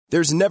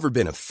There's never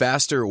been a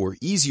faster or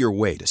easier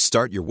way to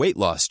start your weight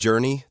loss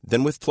journey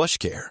than with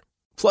PlushCare.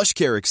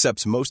 PlushCare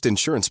accepts most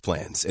insurance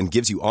plans and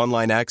gives you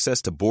online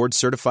access to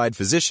board-certified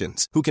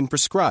physicians who can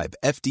prescribe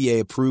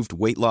FDA-approved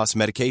weight loss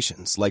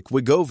medications like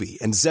Wegovy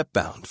and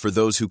Zepbound for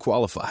those who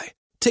qualify.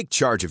 Take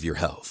charge of your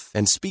health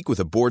and speak with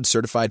a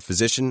board-certified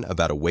physician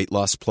about a weight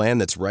loss plan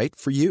that's right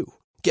for you.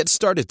 Get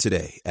started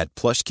today at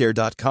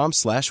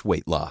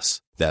plushcare.com/weight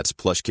loss. That's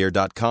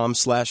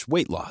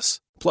plushcare.com/weight loss.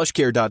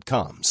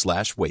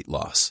 plushcare.com/weight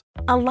loss.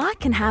 A lot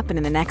can happen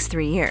in the next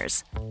 3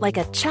 years. Like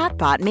a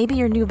chatbot may be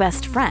your new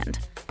best friend.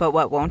 But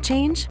what won't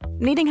change?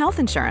 Needing health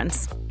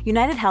insurance.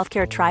 United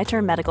Healthcare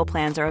Tri-Term Medical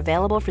Plans are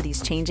available for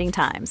these changing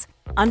times.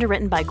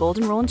 Underwritten by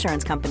Golden Rule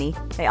Insurance Company,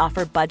 they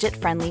offer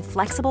budget-friendly,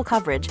 flexible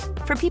coverage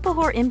for people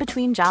who are in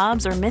between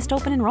jobs or missed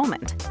open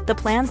enrollment. The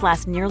plans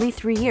last nearly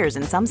 3 years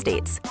in some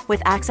states,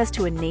 with access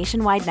to a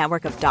nationwide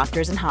network of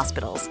doctors and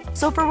hospitals.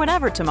 So for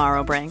whatever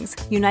tomorrow brings,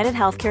 United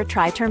Healthcare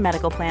Tri-Term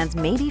Medical Plans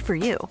may be for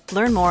you.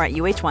 Learn more at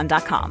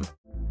uh1.com.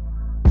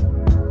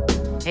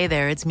 Hey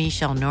there, it's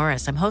Michelle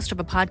Norris. I'm host of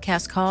a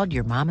podcast called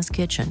Your Mama's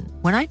Kitchen.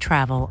 When I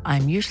travel,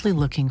 I'm usually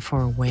looking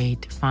for a way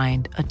to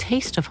find a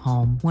taste of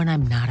home when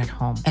I'm not at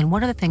home. And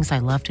one of the things I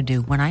love to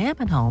do when I am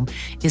at home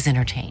is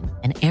entertain.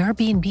 And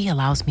Airbnb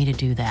allows me to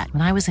do that.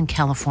 When I was in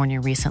California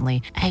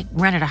recently, I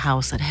rented a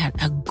house that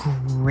had a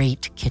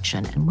great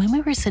kitchen. And when we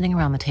were sitting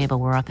around the table,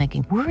 we were all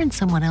thinking, we're in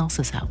someone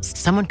else's house.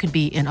 Someone could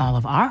be in all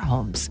of our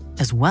homes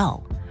as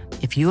well.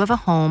 If you have a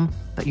home,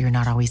 but you're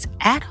not always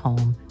at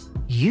home,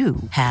 you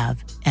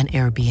have an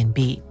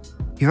Airbnb.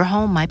 Your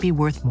home might be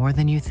worth more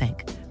than you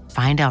think.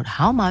 Find out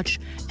how much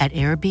at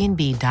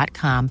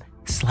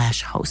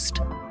airbnb.com/host.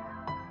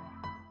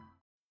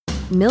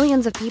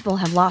 Millions of people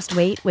have lost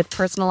weight with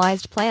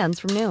personalized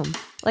plans from Noom.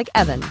 Like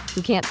Evan,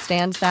 who can't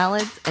stand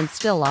salads and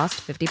still lost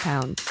 50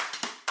 pounds.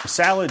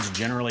 Salads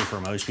generally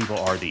for most people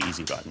are the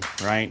easy button,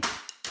 right?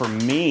 For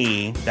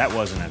me, that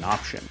wasn't an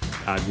option.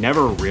 I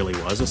never really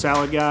was a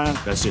salad guy.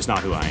 That's just not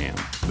who I am.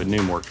 But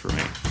Noom worked for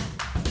me.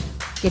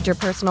 Get your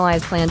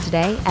personalized plan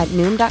today at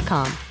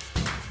Noom.com.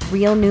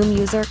 Real Noom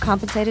user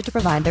compensated to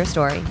provide their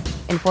story.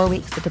 In 4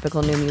 weeks, the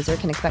typical Noom user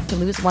can expect to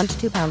lose 1 to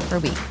 2 pounds per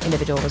week.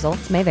 Individual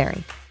results may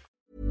vary.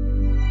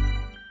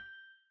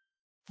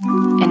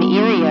 An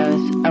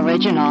Erios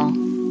original.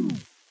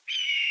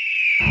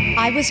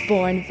 I was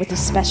born with a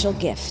special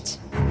gift.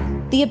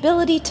 The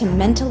ability to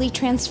mentally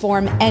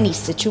transform any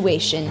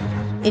situation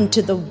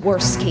into the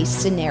worst-case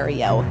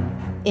scenario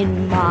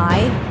in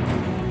my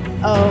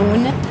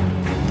own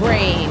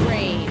brain.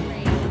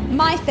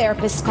 My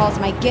therapist calls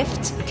my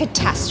gift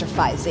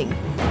catastrophizing.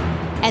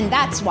 And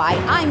that's why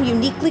I'm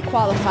uniquely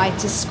qualified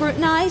to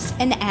scrutinize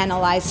and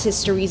analyze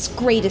history's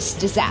greatest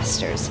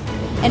disasters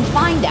and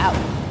find out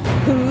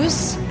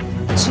who's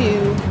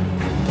to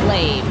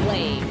blame.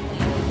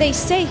 They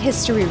say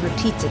history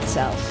repeats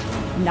itself.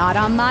 Not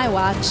on my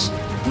watch.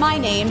 My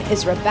name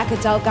is Rebecca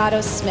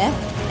Delgado Smith,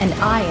 and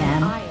I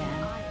am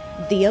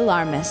the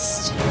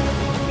Alarmist.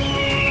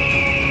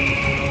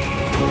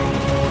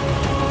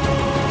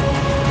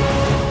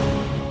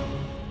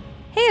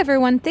 Hey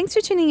everyone, thanks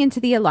for tuning into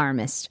The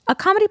Alarmist, a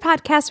comedy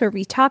podcast where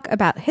we talk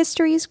about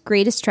history's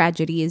greatest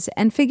tragedies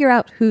and figure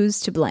out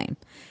who's to blame.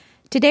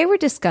 Today we're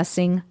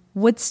discussing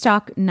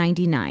Woodstock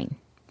 99.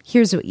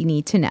 Here's what you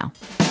need to know.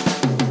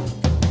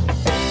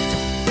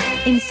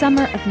 In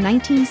summer of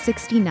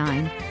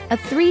 1969, a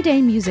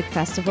 3-day music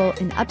festival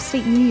in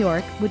upstate New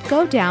York would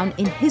go down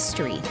in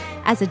history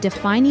as a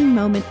defining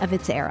moment of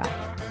its era.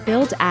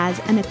 Billed as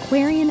an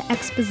Aquarian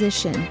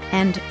exposition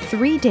and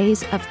 3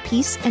 days of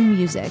peace and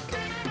music,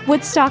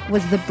 Woodstock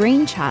was the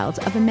brainchild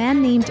of a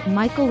man named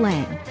Michael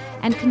Lang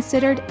and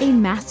considered a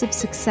massive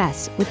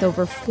success with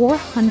over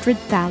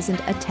 400,000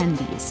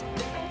 attendees.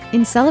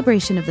 In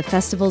celebration of the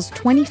festival's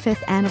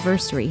 25th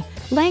anniversary,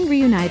 Lang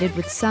reunited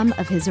with some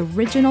of his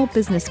original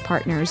business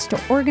partners to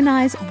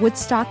organize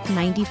Woodstock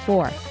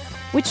 94,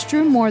 which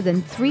drew more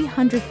than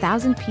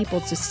 300,000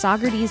 people to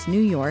Saugerties, New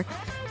York,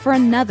 for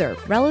another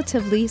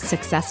relatively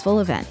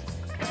successful event.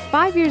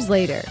 5 years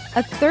later,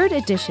 a third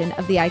edition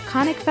of the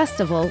iconic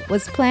festival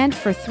was planned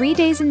for 3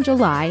 days in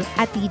July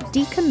at the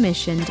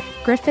decommissioned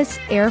Griffiths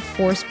Air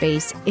Force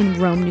Base in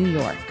Rome, New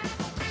York.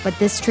 But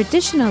this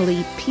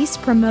traditionally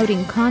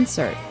peace-promoting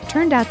concert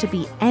turned out to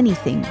be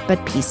anything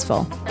but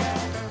peaceful.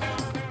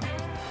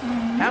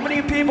 How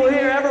many people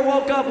here ever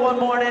woke up one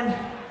morning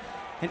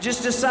and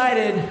just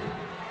decided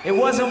it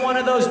wasn't one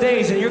of those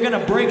days and you're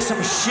gonna break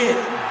some shit?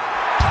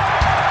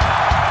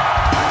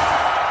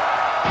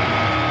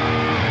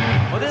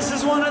 Well, this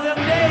is one of them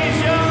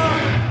days, y'all,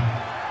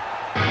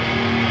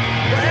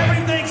 where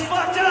everything's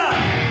fucked up.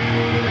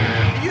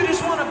 You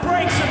just wanna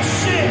break some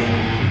shit.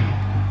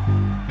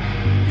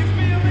 You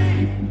feel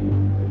me?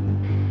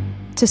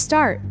 To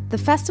start, the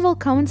festival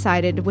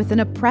coincided with an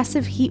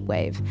oppressive heat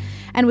wave,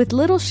 and with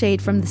little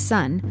shade from the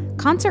sun,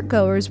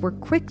 concertgoers were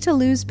quick to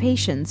lose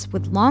patience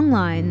with long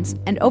lines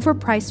and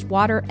overpriced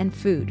water and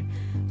food,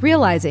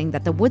 realizing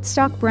that the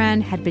Woodstock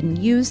brand had been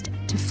used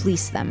to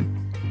fleece them.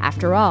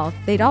 After all,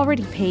 they'd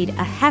already paid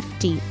a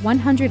hefty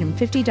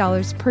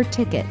 $150 per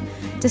ticket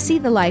to see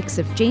the likes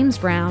of James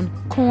Brown,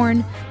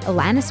 Korn,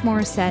 Alanis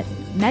Morissette,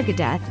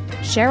 Megadeth,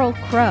 Sheryl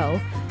Crow,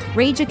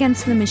 Rage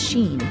Against the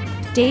Machine,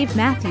 Dave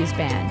Matthews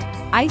Band,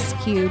 Ice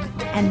Cube,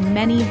 and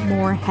many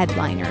more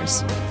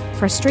headliners.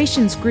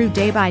 Frustrations grew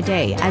day by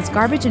day as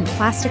garbage and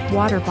plastic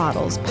water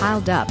bottles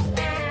piled up,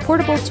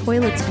 portable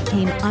toilets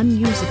became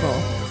unusable,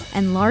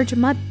 and large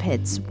mud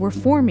pits were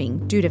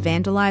forming due to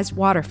vandalized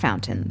water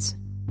fountains.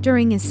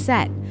 During his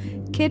set,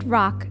 Kid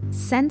Rock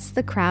sensed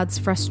the crowd's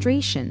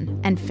frustration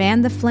and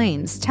fanned the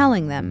flames,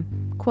 telling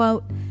them,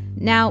 quote,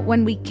 "Now,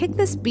 when we kick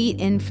this beat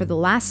in for the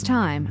last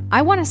time,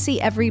 I want to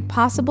see every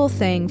possible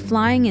thing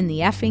flying in the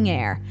effing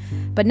air,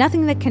 but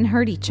nothing that can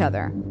hurt each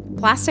other.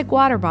 Plastic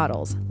water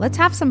bottles. Let's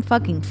have some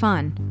fucking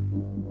fun."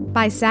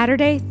 By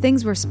Saturday,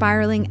 things were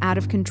spiraling out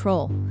of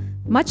control.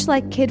 Much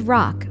like Kid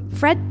Rock,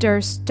 Fred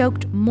Durst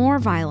stoked more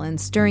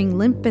violence during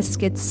Limp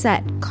Bizkit's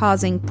set,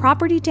 causing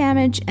property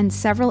damage and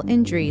several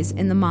injuries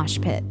in the mosh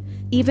pit.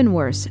 Even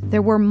worse,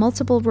 there were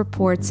multiple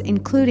reports,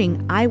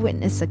 including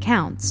eyewitness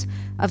accounts,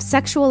 of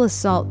sexual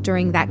assault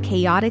during that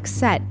chaotic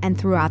set and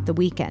throughout the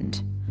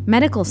weekend.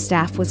 Medical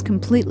staff was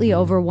completely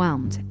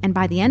overwhelmed, and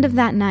by the end of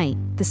that night,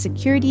 the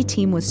security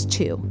team was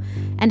too,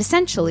 and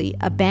essentially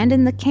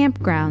abandoned the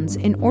campgrounds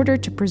in order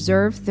to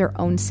preserve their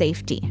own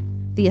safety.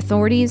 The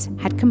authorities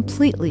had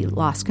completely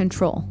lost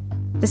control.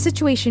 The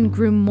situation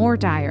grew more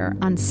dire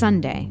on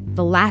Sunday,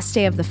 the last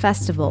day of the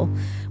festival,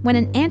 when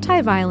an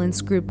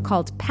anti-violence group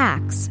called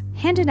PAX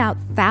handed out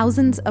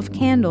thousands of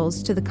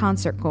candles to the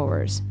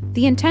concertgoers.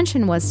 The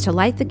intention was to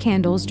light the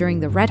candles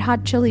during the Red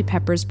Hot Chili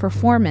Peppers'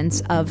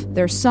 performance of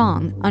their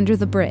song, Under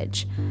the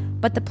Bridge.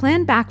 But the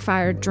plan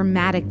backfired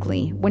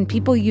dramatically when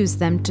people used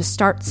them to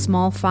start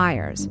small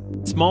fires.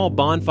 Small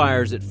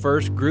bonfires at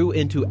first grew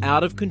into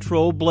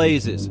out-of-control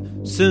blazes.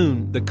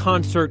 Soon, the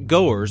concert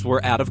goers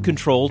were out of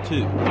control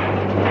too.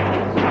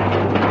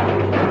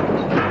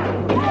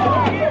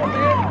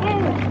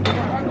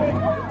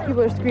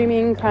 People were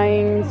screaming,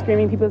 crying,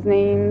 screaming people's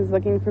names,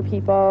 looking for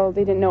people.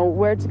 They didn't know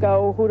where to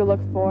go, who to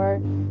look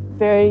for.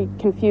 Very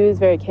confused,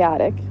 very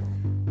chaotic.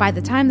 By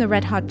the time the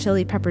Red Hot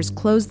Chili Peppers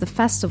closed the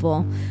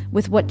festival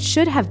with what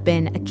should have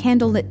been a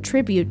candlelit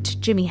tribute to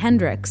Jimi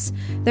Hendrix,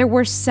 there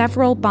were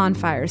several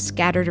bonfires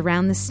scattered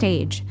around the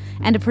stage,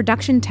 and a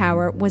production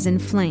tower was in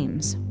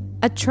flames.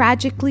 A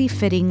tragically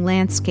fitting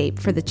landscape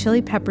for the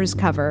Chili Peppers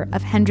cover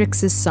of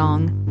Hendrix's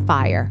song,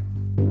 Fire.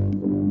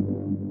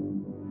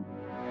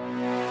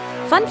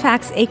 Fun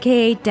facts,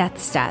 aka death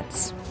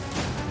stats.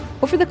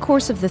 Over the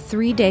course of the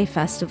 3-day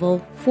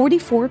festival,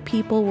 44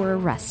 people were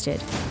arrested.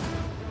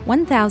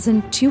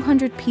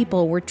 1,200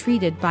 people were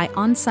treated by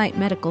on-site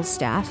medical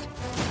staff.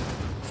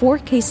 4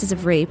 cases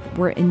of rape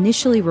were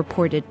initially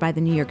reported by the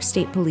New York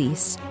State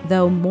Police,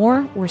 though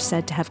more were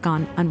said to have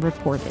gone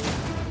unreported.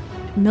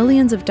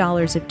 Millions of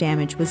dollars of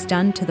damage was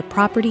done to the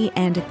property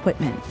and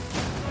equipment.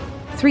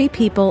 3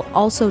 people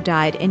also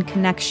died in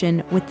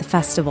connection with the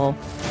festival.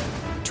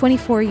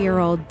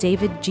 24-year-old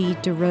David G.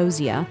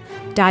 DeRosia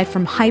died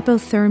from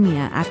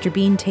hypothermia after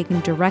being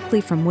taken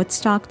directly from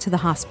Woodstock to the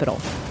hospital.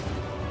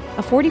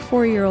 A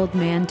 44-year-old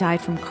man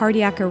died from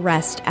cardiac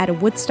arrest at a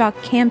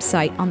Woodstock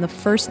campsite on the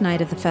first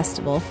night of the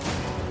festival.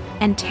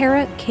 And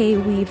Tara K.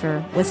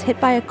 Weaver was hit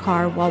by a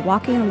car while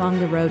walking along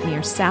the road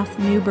near South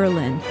New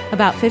Berlin,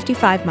 about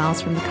 55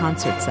 miles from the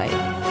concert site.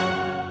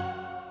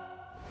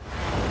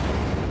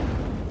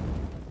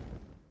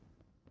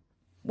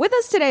 With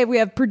us today, we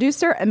have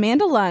producer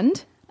Amanda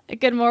Lund.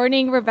 Good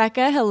morning,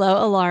 Rebecca.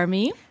 Hello,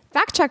 Alarmy.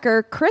 Fact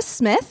checker Chris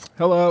Smith.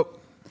 Hello.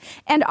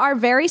 And our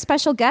very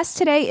special guest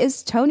today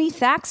is Tony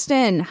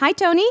Thaxton. Hi,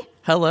 Tony.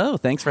 Hello.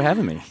 Thanks for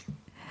having me.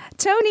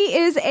 Tony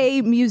is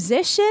a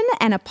musician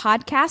and a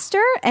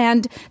podcaster.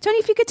 And Tony,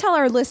 if you could tell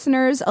our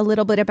listeners a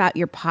little bit about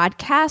your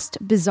podcast,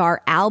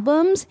 Bizarre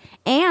Albums,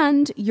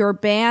 and your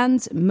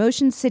band's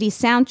Motion City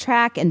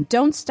soundtrack and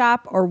Don't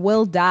Stop or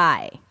We'll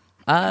Die.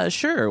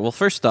 Sure. Well,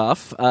 first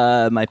off,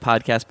 my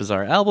podcast,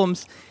 Bizarre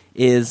Albums,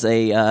 is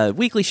a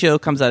weekly show,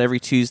 comes out every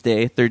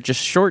Tuesday. They're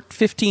just short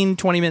 15,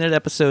 20-minute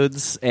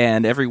episodes,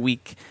 and every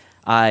week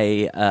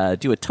I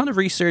do a ton of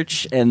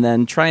research and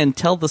then try and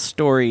tell the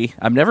story.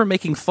 I'm never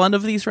making fun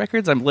of these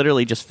records. I'm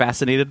literally just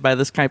fascinated by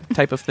this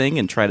type of thing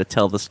and try to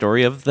tell the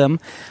story of them.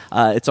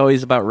 It's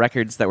always about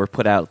records that were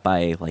put out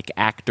by like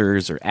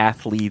actors or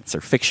athletes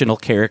or fictional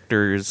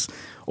characters.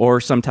 Or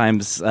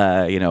sometimes,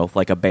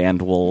 like a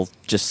band will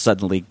just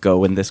suddenly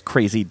go in this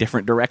crazy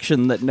different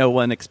direction that no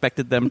one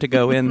expected them to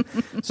go in.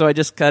 So I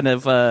just kind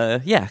of,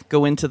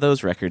 go into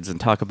those records and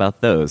talk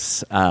about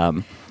those.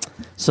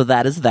 So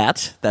that is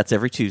that. That's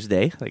every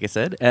Tuesday, like I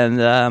said.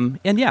 And I'm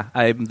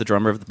the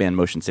drummer of the band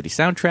Motion City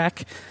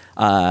Soundtrack.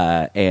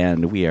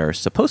 And we are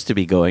supposed to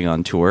be going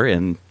on tour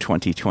in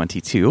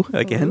 2022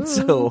 again. Ooh,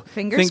 so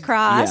fingers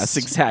crossed. Yes,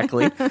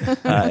 exactly.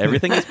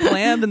 Everything is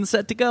planned and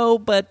set to go,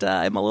 but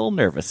I'm a little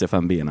nervous, if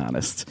I'm being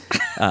honest.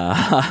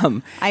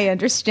 I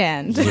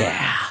understand.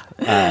 Yeah.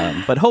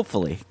 But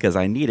hopefully, because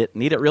I need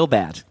it real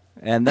bad.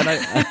 And then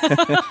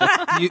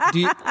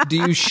do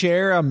you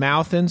share a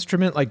mouth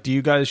instrument? Like, do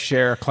you guys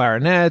share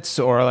clarinets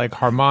or like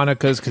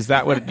harmonicas? Because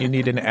you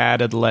need an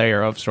added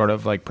layer of sort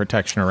of like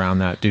protection around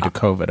that due to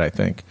COVID, I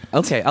think.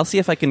 Okay, I'll see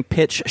if I can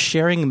pitch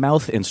sharing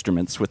mouth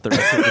instruments with the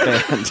rest of the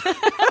band.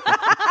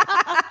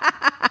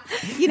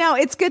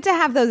 It's good to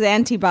have those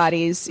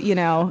antibodies, That's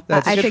a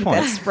I good think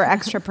point. that's for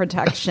extra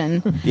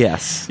protection.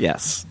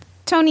 Yes.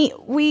 Tony,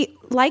 we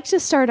like to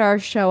start our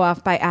show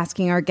off by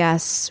asking our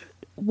guests,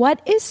 what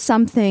is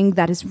something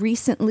that is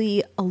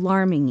recently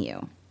alarming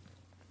you?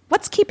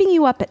 What's keeping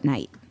you up at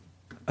night?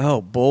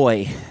 Oh,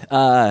 boy.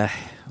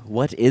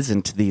 What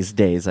isn't these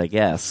days, I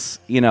guess?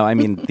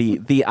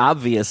 The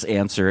obvious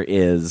answer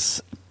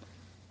is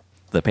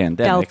the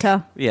pandemic.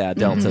 Delta. Yeah,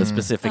 Delta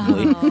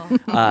specifically.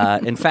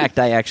 In fact,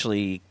 I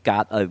actually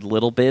got a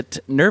little bit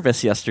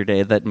nervous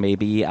yesterday that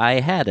maybe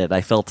I had it.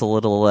 I felt a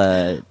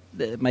little...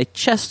 my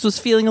chest was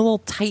feeling a little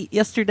tight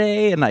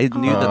yesterday, and I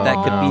knew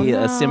that could be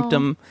a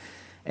symptom.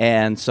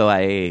 And so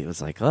I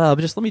was like,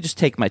 let me just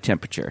take my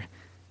temperature.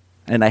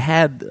 And I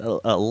had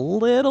a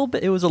little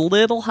bit. It was a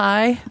little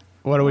high.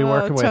 What are we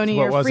working with? Tony,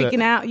 What was freaking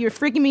it? out. You're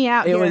freaking me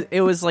out.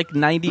 It was like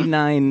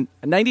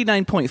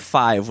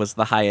 99.5 was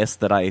the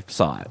highest that I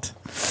saw it.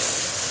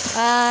 It's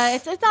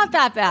not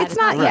that bad. It's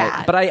not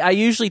yet. But I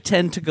usually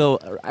tend to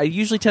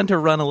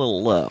run a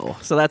little low,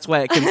 so that's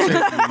why it concerns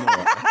me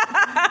more.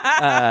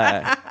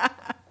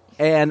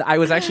 And I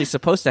was actually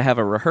supposed to have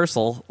a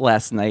rehearsal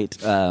last night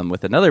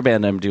with another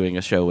band I'm doing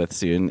a show with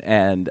soon,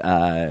 and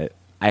I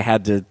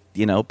had to,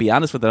 be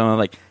honest with them. I'm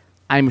like,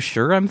 I'm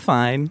sure I'm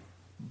fine,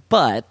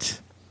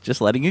 but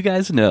just letting you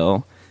guys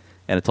know.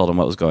 And I told them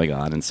what was going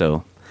on, and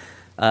so,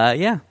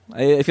 I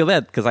feel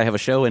bad because I have a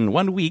show in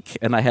 1 week,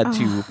 and I had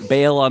to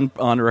bail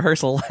on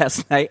rehearsal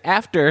last night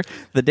after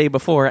the day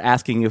before,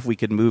 asking if we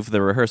could move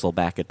the rehearsal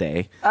back a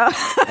day,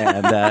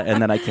 and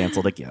then I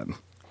canceled again.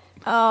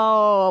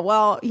 Oh,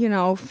 well,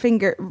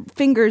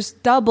 fingers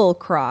double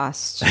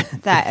crossed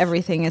that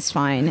everything is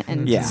fine.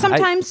 And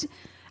sometimes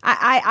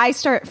I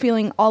start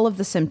feeling all of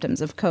the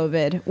symptoms of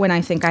COVID when I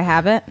think I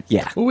have it.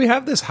 Yeah. Well, we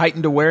have this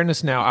heightened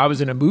awareness now. I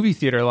was in a movie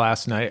theater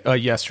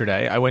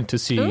yesterday. I went to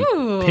see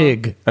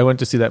Pig. I went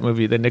to see that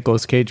movie, the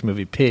Nicolas Cage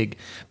movie, Pig,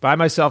 by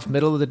myself,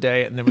 middle of the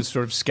day, and there was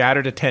sort of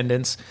scattered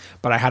attendance.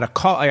 But I had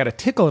a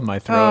tickle in my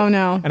throat. Oh,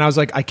 no. And I was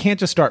like, I can't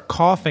just start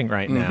coughing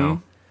right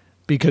now,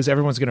 because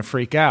everyone's going to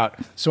freak out.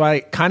 So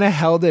I kind of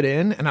held it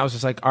in, and I was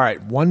just like, all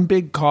right, one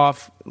big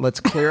cough. Let's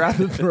clear out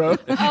the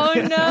throat. Oh,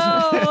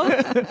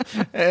 no.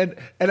 and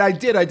I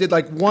did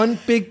like one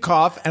big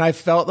cough, and I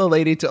felt the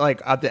lady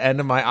at the end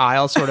of my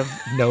aisle sort of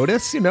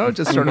notice,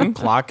 just sort of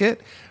clock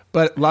it.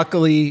 But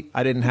luckily,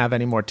 I didn't have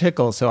any more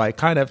tickles, so I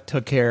kind of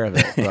took care of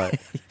it. But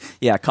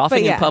yeah,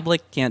 coughing in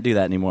public, can't do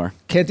that anymore.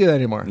 Can't do that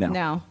anymore.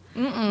 No.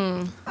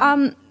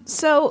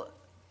 So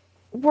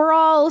we're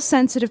all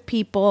sensitive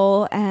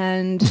people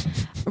and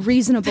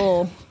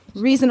reasonable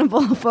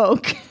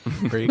folk.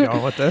 Where are you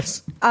going with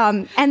this?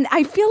 And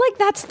I feel like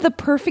that's the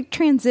perfect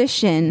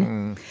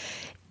transition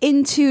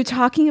into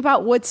talking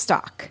about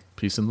Woodstock.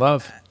 Peace and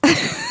love.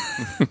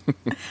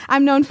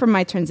 I'm known for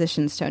my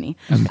transitions, Tony.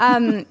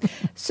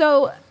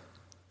 So,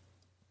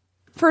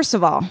 first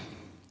of all,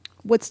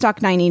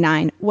 Woodstock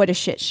 99, what a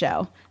shit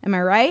show. Am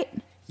I right?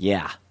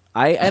 Yeah.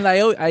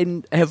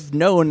 I have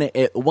known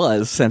it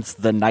was since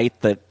the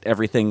night that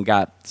everything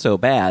got so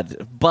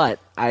bad, but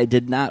I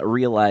did not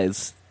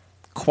realize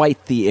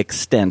quite the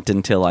extent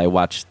until I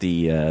watched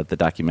the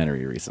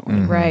documentary recently.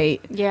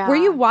 Right. Yeah. Were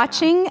you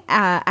watching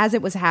as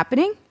it was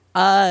happening?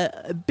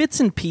 Bits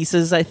and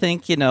pieces, I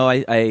think.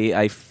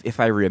 If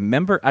I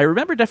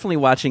remember definitely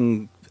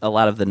watching a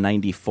lot of the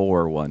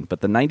 94 one,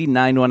 but the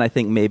 99 one, I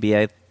think maybe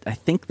I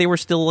think they were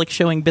still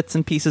showing bits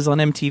and pieces on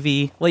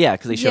MTV. Well, yeah,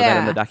 because they showed that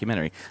in the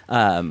documentary.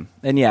 So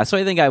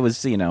I think I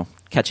was,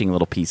 catching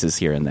little pieces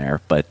here and there,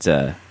 but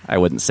I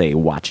wouldn't say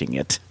watching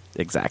it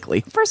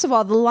exactly. First of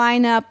all, the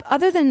lineup,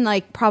 other than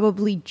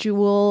probably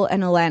Jewel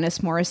and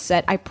Alanis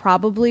Morissette, I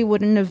probably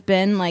wouldn't have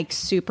been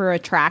super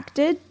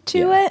attracted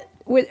to it,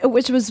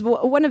 which was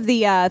one of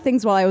the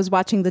things while I was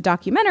watching the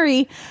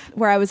documentary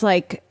where I was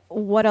like,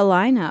 what a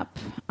lineup.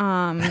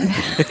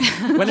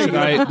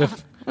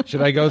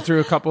 Should I go through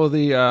a couple of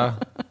the...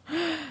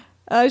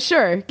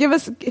 Sure.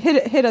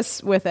 Hit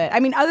us with it. I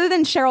mean, other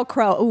than Sheryl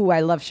Crow. Ooh,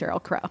 I love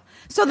Sheryl Crow.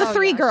 So the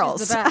three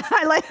girls. The best.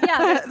 I like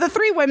the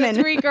three women.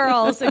 The three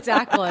girls,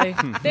 exactly.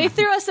 They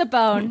threw us a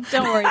bone.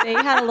 Don't worry. They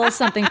had a little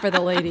something for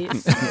the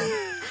ladies.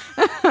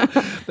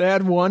 They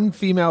had one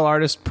female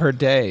artist per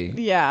day.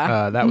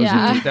 Yeah.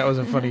 That was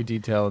a funny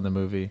detail in the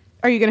movie.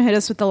 Are you going to hit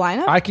us with the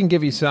lineup? I can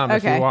give you some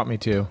if you want me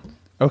to.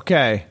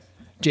 Okay.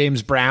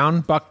 James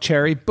Brown, Buck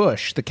Cherry,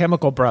 Bush, The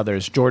Chemical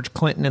Brothers, George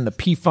Clinton and the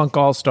P-Funk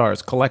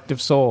All-Stars,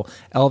 Collective Soul,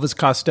 Elvis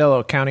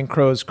Costello, Counting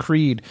Crows,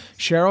 Creed,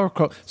 Sheryl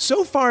Crow.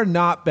 So far,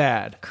 not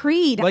bad.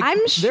 Creed.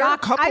 I'm shocked. There are a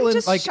couple I'm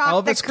just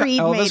shocked that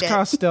Creed made Elvis it.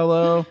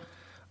 Costello,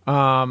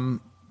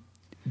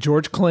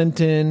 George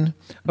Clinton.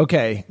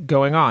 Okay,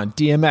 going on.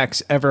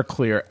 DMX,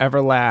 Everclear,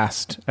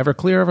 Everlast.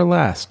 Everclear,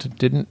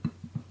 Everlast.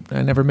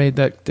 I never made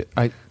that.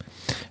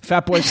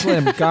 Fatboy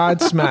Slim,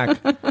 Godsmack.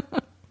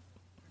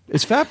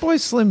 Is Fatboy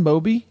Slim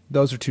Moby?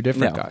 Those are two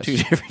different guys. Two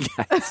different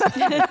guys.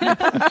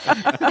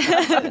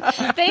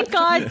 Thank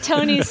God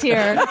Tony's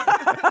here.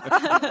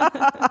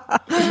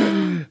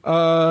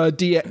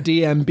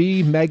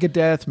 DMB,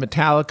 Megadeth,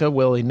 Metallica,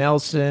 Willie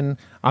Nelson.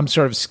 I'm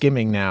sort of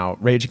skimming now.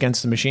 Rage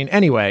Against the Machine.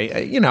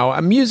 Anyway,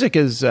 music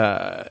is,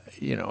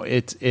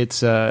 it's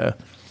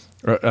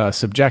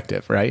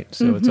subjective, right?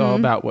 So it's all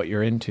about what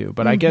you're into.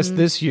 But I guess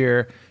this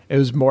year it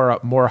was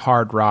more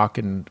hard rock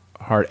and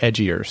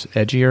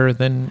edgier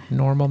than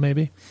normal,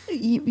 maybe.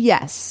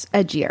 Yes,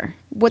 edgier.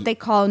 What they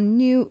call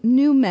new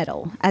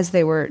metal, as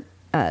they were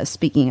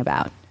speaking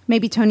about.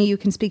 Maybe, Tony, you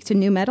can speak to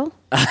new metal?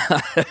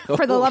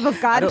 For the love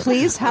of God,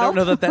 please help. I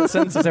don't know that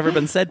sentence has ever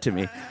been said to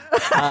me.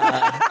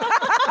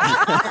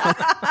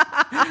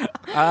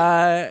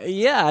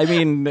 Yeah, I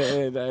mean,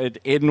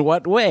 in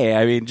what way?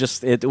 I mean,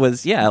 just it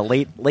was,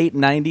 late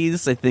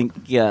 90s. I think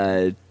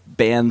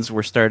bands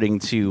were starting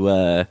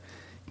to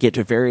get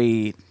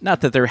very,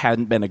 not that there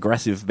hadn't been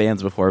aggressive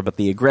bands before, but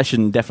the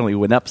aggression definitely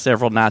went up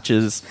several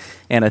notches.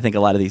 And I think a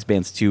lot of these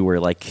bands too were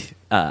like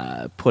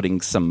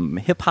putting some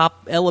hip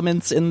hop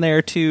elements in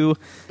there too,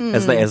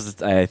 as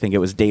I think it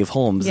was Dave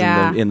Holmes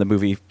in the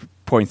movie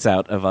points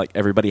out, of like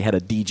everybody had a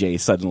DJ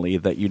suddenly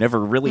that you never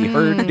really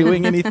heard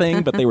doing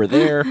anything, but they were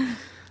there.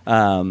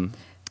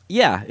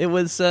 It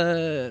was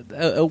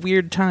a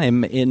weird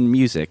time in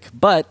music,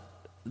 but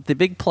the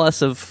big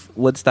plus of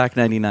Woodstock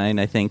 99,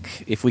 I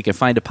think, if we could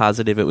find a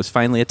positive, it was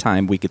finally a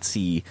time we could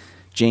see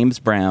James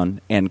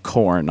Brown and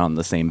Korn on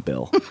the same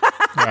bill.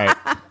 Right.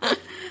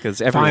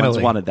 Because everyone's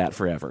wanted that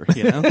forever,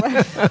 you know?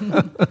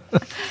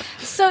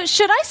 So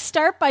should I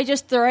start by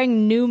just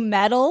throwing new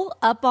metal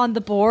up on the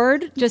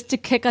board just to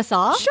kick us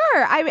off?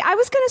 Sure. I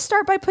was going to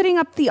start by putting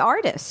up the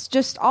artists,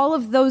 just all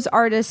of those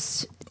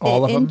artists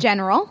in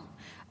general.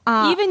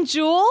 Even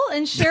Jewel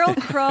and Sheryl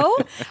Crow?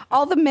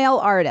 All the male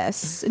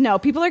artists. No,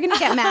 people are going to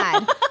get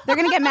mad. They're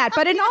going to get mad.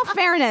 But in all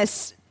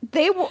fairness,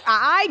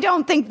 I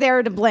don't think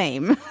they're to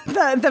blame,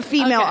 the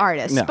female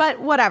artists. No. But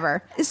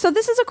whatever. So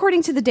this is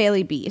according to the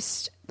Daily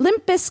Beast.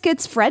 Limp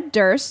Bizkit's Fred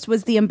Durst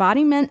was the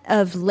embodiment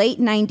of late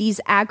 90s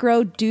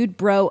aggro dude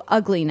bro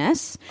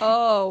ugliness.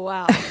 Oh,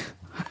 wow.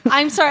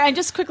 I'm sorry. I'm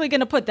just quickly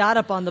going to put that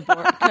up on the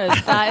board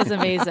because that is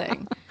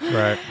amazing.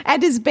 Right.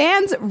 At his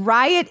band's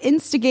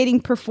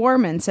riot-instigating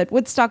performance at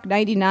Woodstock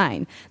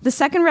 99, the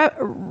second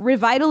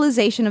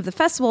revitalization of the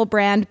festival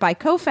brand by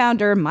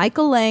co-founder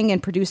Michael Lang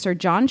and producer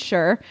John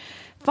Schur,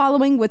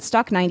 following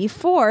Woodstock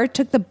 94,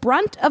 took the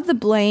brunt of the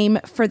blame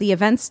for the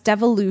event's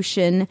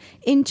devolution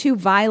into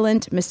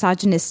violent,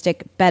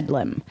 misogynistic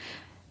bedlam.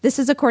 This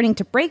is according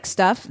to Break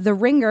Stuff, The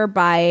Ringer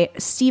by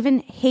Stephen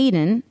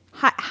Hayden.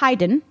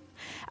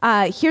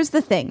 Here's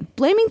the thing.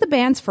 Blaming the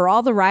bands for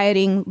all the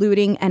rioting,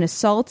 looting, and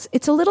assaults,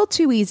 it's a little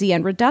too easy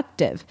and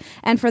reductive.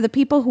 And for the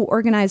people who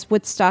organized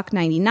Woodstock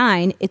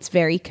 99, it's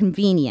very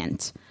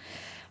convenient.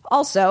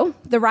 Also,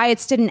 the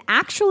riots didn't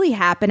actually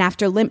happen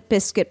after Limp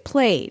Bizkit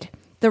played.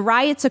 The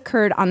riots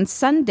occurred on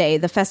Sunday,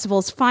 the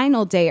festival's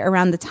final day,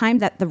 around the time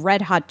that the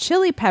Red Hot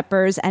Chili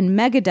Peppers and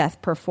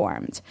Megadeth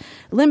performed.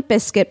 Limp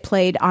Bizkit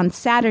played on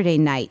Saturday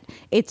night.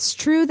 It's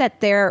true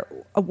that there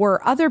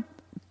were other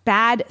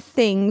bad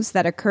things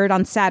that occurred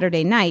on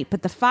Saturday night,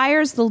 but the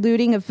fires, the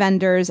looting of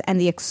vendors, and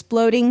the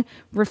exploding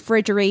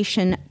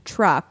refrigeration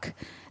truck,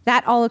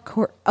 that all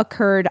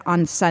occurred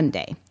on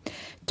Sunday.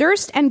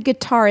 Durst and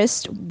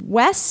guitarist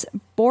Wes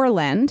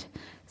Borland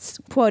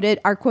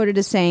are quoted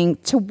as saying,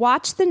 "To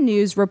watch the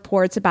news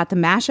reports about the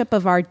mashup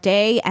of our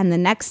day and the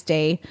next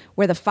day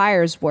where the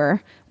fires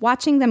were,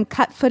 watching them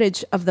cut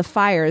footage of the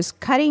fires,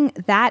 cutting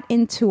that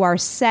into our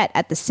set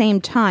at the same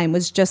time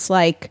was just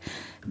like,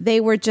 they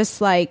were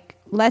just like,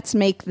 let's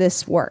make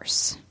this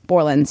worse,"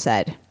 Borland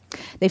said.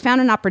 "They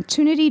found an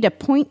opportunity to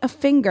point a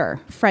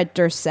finger," Fred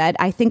Durst said.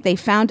 "I think they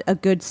found a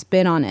good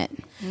spin on it."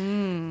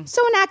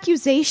 So an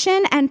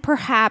accusation and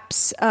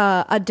perhaps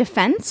a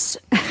defense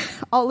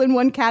all in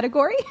one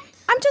category.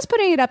 I'm just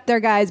putting it up there,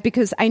 guys,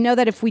 because I know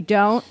that if we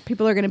don't,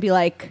 people are going to be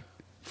like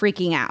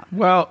freaking out.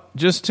 Well,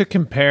 just to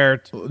compare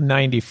to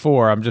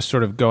 94, I'm just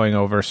sort of going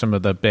over some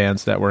of the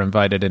bands that were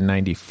invited in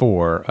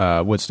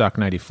 94, Woodstock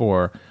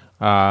 94.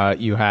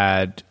 You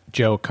had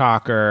Joe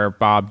Cocker,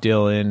 Bob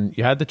Dylan,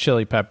 you had the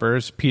Chili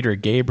Peppers, Peter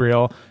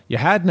Gabriel, you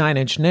had 9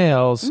 Inch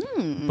Nails,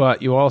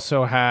 but you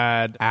also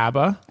had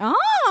ABBA.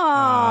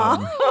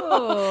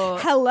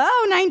 Hello,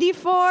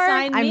 94.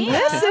 Sign I'm me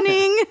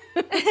listening.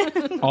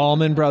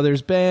 Allman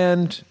Brothers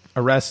Band,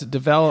 Arrested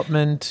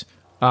Development,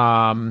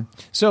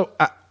 Melissa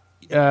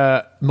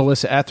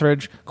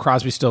Etheridge,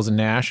 Crosby, Stills, and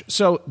Nash.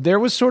 So there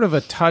was sort of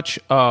a touch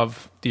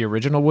of the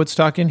original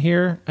Woodstock in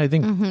here, I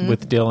think,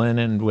 with Dylan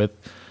and with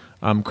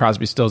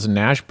Crosby, Stills, and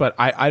Nash, but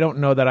I don't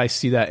know that I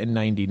see that in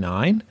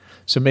 99.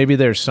 So maybe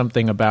there's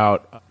something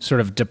about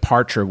sort of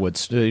departure,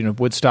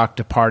 Woodstock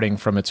departing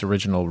from its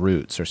original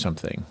roots or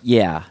something.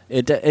 Yeah,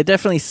 it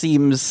definitely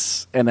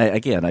seems, and I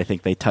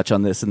think they touch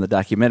on this in the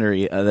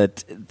documentary,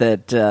 that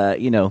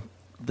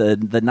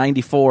the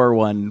 94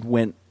 one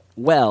went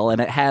well, and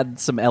it had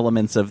some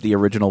elements of the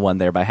original one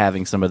there by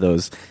having some of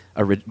those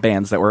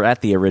bands that were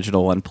at the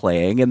original one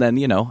playing, and then,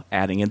 you know,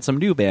 adding in some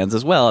new bands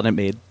as well,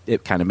 and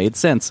it kind of made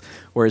sense.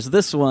 Whereas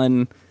this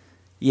one,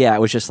 yeah, it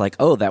was just like,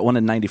 oh, that one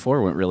in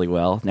 94 went really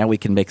well. Now we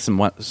can make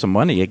some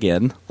money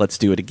again. Let's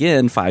do it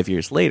again 5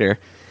 years later.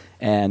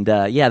 And,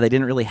 yeah, they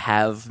didn't really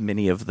have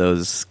many of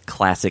those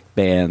classic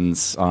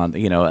bands on,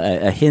 you know,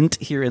 a hint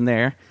here and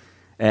there.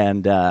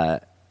 And I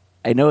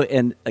know,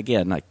 and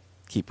again, I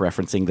keep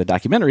referencing the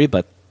documentary,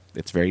 but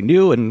it's very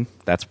new, and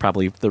that's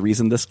probably the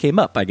reason this came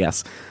up, I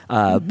guess.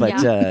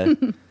 But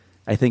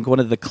I think one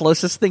of the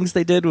closest things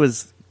they did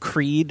was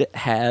Creed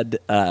had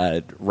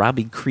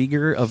Robbie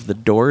Krieger of The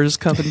Doors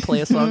come and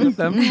play a song with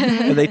them.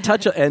 And they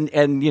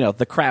and you know,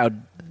 the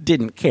crowd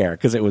didn't care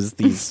because it was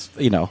these,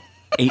 you know,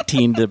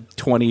 18 to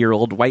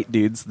 20-year-old white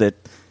dudes that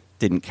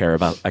didn't care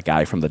about a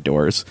guy from The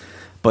Doors.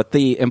 But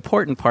the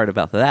important part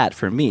about that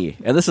for me,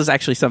 and this is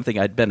actually something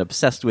I'd been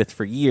obsessed with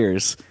for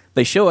years,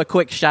 they show a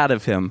quick shot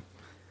of him,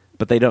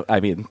 but they don't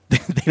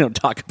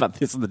talk about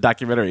this in the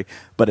documentary,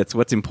 but it's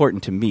what's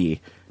important to me,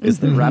 is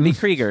that Robbie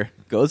Krieger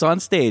goes on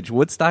stage,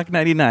 Woodstock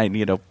 99,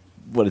 you know,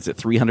 what is it,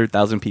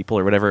 300,000 people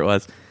or whatever it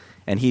was,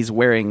 and he's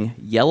wearing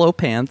yellow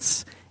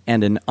pants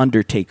and an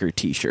Undertaker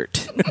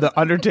t-shirt. The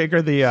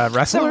Undertaker, the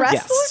wrestler? The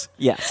wrestler?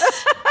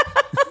 Yes.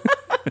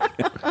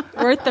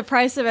 Worth the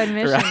price of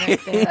admission right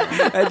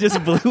there. It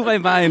just blew my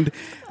mind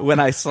when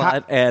I saw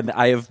it, and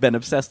I have been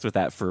obsessed with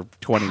that for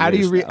 20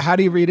 years. How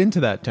do you read into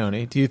that,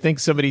 Tony? Do you think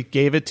somebody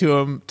gave it to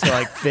him to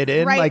like fit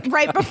in?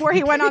 right before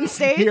he went on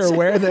stage? Here,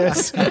 wear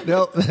this.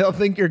 They'll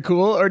think you're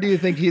cool? Or do you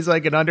think he's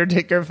like an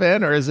Undertaker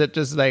fan? Or is it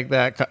just like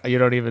that? You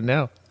don't even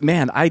know.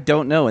 Man, I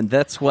don't know, and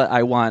that's what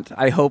I want.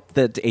 I hope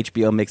that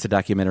HBO makes a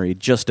documentary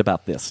just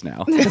about this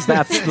now, because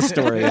that's the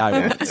story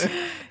I want.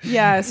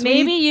 Yes.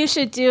 Maybe you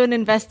should do an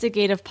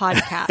investigative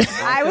podcast.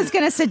 I was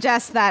going to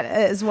suggest that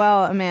as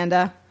well,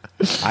 Amanda.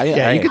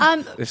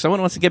 If someone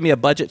wants to give me a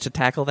budget to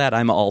tackle that,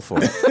 I'm all for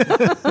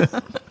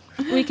it.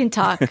 We can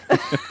talk.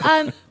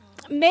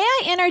 May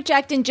I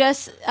interject and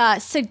just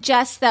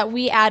suggest that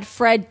we add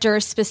Fred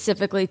Durst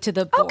specifically to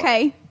the board?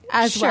 Okay.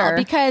 As well,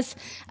 because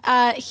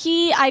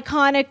he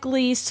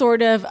iconically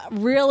sort of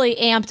really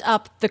amped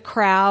up the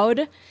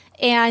crowd,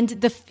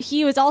 and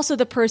he was also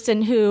the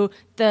person who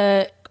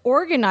the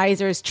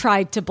organizers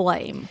tried to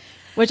blame,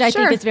 which I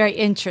think is very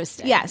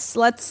interesting. Yes,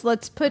 let's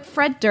put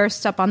Fred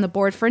Durst up on the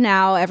board for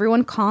now.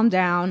 Everyone calm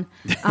down.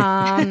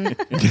 I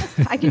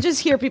can just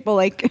hear people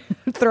like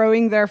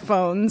throwing their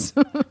phones.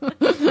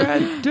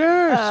 Fred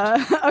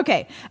Durst.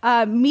 Okay,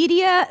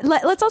 media.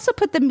 Let's also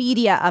put the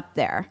media up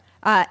there.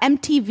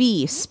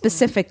 MTV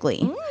specifically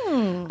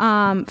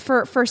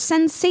for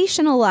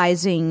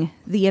sensationalizing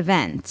the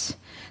event.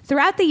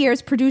 Throughout the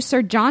years,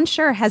 producer John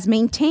Schur has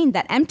maintained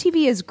that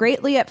MTV is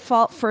greatly at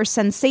fault for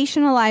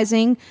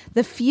sensationalizing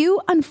the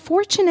few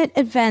unfortunate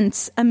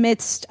events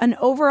amidst an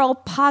overall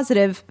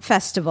positive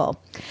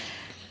festival.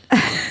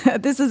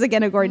 This is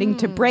again according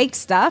to Break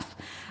Stuff.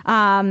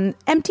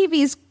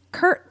 MTV's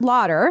Kurt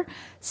Lauder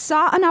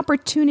saw an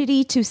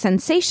opportunity to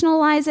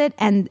sensationalize it,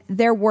 and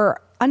there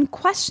were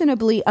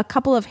unquestionably a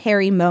couple of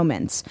hairy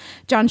moments.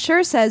 John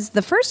Schur says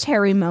the first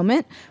hairy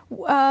moment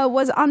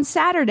was on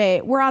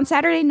Saturday. We're on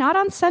Saturday, not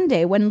on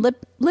Sunday, when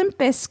Limp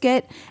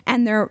Bizkit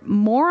and their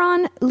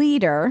moron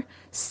lead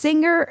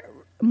singer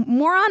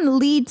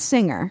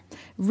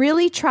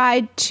really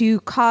tried to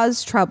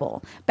cause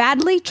trouble,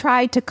 badly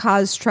tried to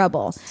cause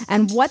trouble.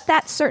 And while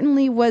that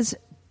certainly was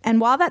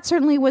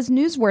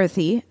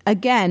newsworthy,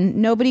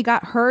 again, nobody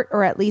got hurt,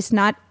 or at least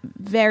not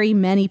very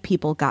many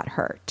people got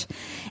hurt.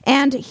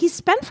 And he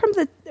spent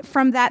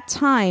from that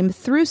time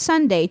through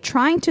Sunday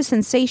trying to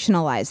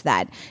sensationalize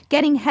that,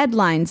 getting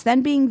headlines,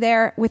 then being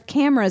there with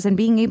cameras and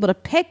being able to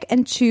pick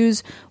and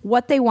choose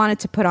what they wanted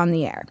to put on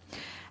the air.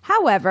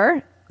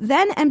 However,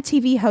 then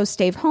MTV host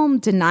Dave Holm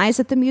denies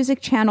that the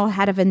music channel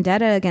had a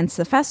vendetta against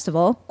the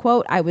festival.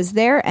 Quote, "I was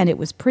there and it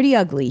was pretty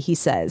ugly," he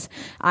says.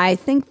 "I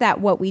think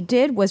that what we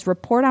did was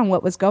report on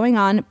what was going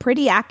on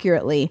pretty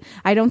accurately.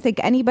 I don't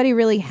think anybody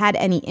really had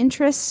any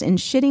interest in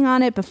shitting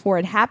on it before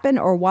it happened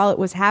or while it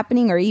was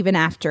happening or even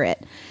after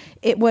it.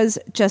 It was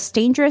just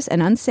dangerous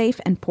and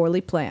unsafe and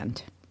poorly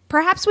planned."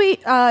 Perhaps we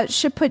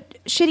should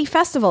put shitty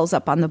festivals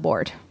up on the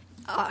board.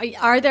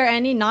 Are there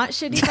any not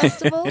shitty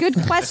festivals?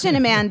 Good question,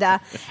 Amanda.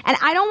 And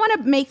I don't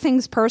want to make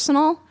things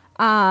personal.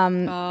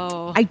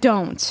 I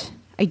don't.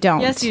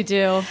 Yes, you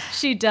do.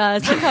 She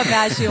does. Look how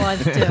bad she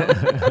wants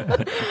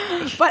to.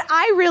 But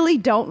I really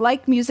don't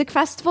like music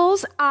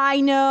festivals. I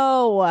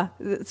know.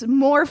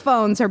 More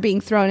phones are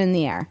being thrown in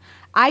the air.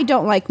 I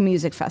don't like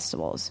music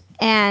festivals.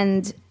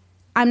 And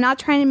I'm not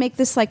trying to make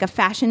this like a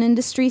fashion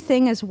industry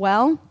thing as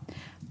well.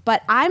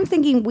 But I'm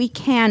thinking we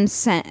can,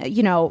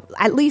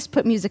 at least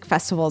put music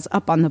festivals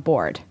up on the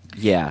board.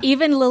 Yeah.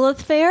 Even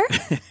Lilith Fair?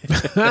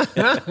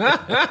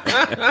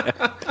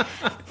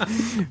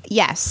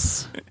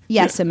 Yes.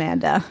 Yes,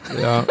 Amanda.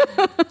 Yeah.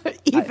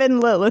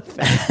 Even Lilith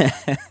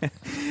Fair.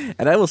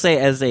 And I will say,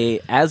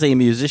 as a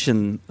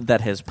musician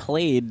that has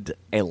played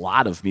a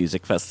lot of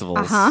music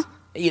festivals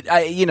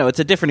it's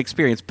a different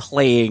experience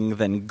playing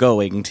than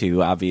going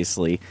to,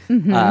 obviously.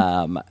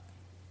 Mm-hmm.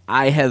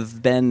 I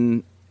have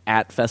been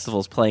at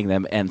festivals playing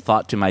them and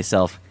thought to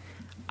myself,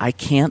 I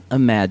can't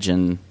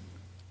imagine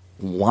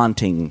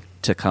wanting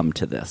to come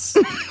to this.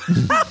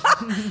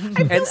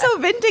 I feel so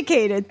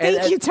vindicated.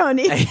 Thank you,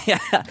 Tony.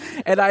 Yeah,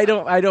 and I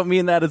don't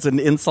mean that as an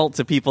insult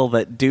to people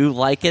that do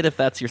like it. If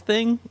that's your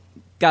thing,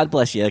 God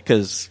bless you,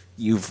 because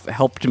you've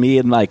helped me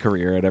in my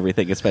career and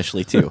everything,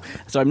 especially too.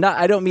 So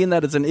I don't mean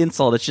that as an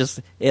insult. It's just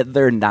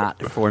they're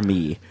not for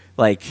me.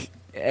 Like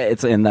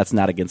and that's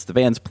not against the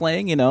bands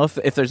playing.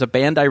 If there's a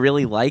band I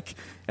really like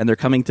and they're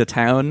coming to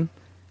town,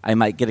 I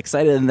might get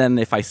excited, and then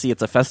if I see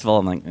it's a festival,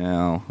 I'm like,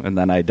 oh, and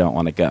then I don't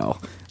want to go.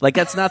 Like,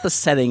 that's not the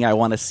setting I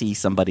want to see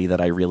somebody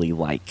that I really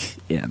like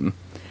in.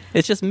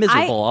 It's just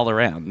miserable all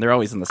around. They're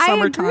always in the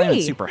summertime.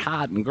 It's super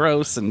hot and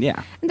gross, and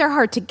yeah. And they're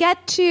hard to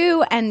get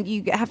to, and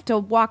you have to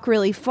walk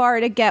really far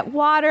to get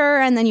water,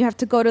 and then you have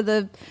to go to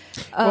the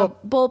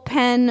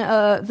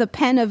bullpen, the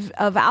pen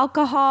of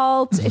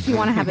alcohol if you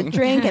want to have a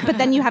drink. But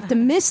then you have to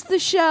miss the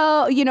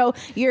show. You're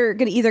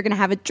either going to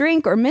have a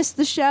drink or miss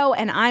the show,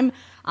 and I'm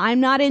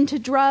not into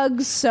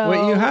drugs, so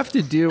what you have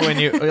to do when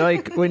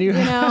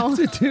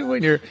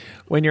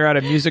you're at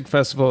a music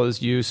festival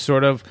is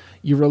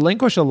you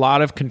relinquish a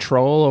lot of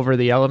control over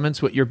the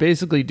elements. What you're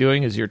basically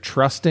doing is you're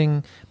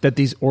trusting that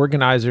these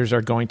organizers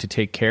are going to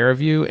take care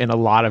of you in a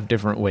lot of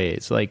different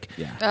ways, like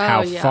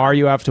how far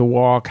you have to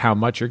walk, how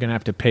much you're going to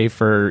have to pay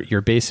for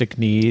your basic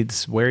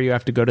needs, where you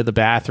have to go to the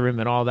bathroom,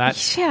 and all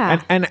that.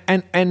 Yeah.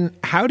 And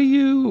how do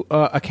you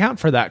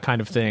account for that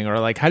kind of thing, or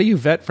like how do you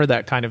vet for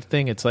that kind of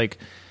thing? It's like,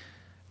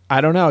 I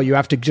don't know. You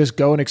have to just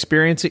go and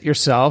experience it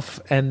yourself,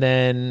 and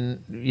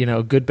then,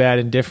 good, bad,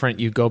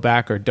 indifferent, you go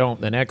back or don't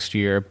the next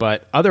year.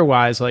 But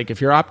otherwise, like if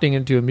you're opting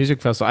into a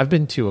music festival, I've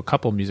been to a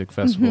couple music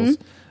festivals,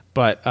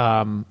 but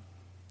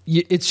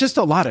it's just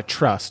a lot of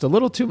trust, a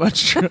little too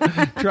much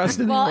trust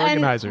in the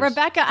organizers. And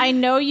Rebecca, I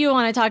know you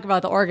want to talk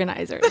about the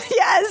organizers.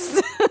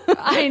 Yes.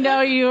 I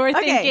know you were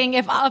thinking,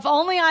 if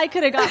only I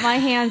could have got my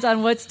hands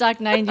on Woodstock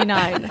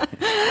 99.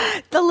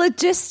 The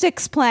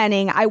logistics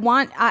planning.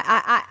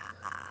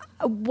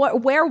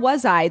 Where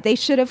was I? They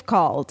should have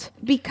called.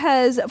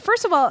 Because,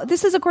 first of all,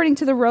 this is according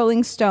to the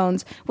Rolling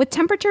Stones. With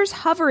temperatures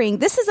hovering,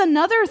 this is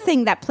another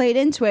thing that played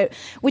into it,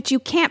 which you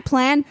can't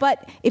plan.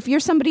 But if you're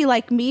somebody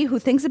like me who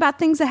thinks about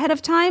things ahead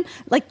of time,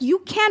 like you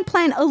can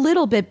plan a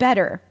little bit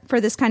better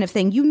for this kind of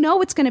thing. You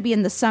know it's going to be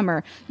in the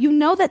summer. You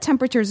know that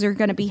temperatures are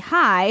going to be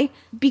high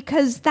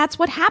because that's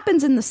what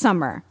happens in the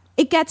summer.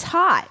 It gets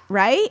hot,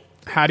 right?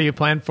 How do you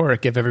plan for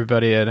it? Give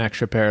everybody an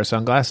extra pair of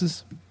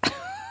sunglasses?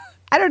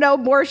 I don't know,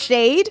 more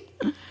shade.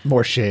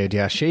 More shade,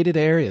 yeah. Shaded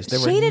areas.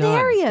 Shaded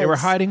areas. They were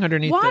hiding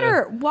underneath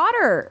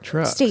water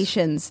trucks.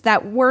 Stations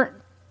that weren't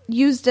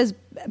used as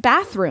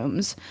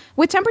bathrooms.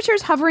 With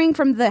temperatures hovering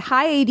from the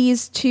high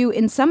 80s to,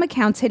 in some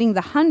accounts, hitting the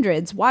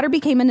hundreds, water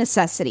became a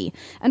necessity.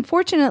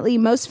 Unfortunately,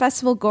 most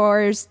festival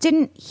goers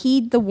didn't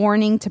heed the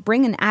warning to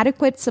bring an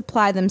adequate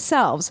supply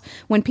themselves.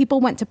 When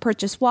people went to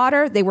purchase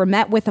water, they were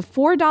met with a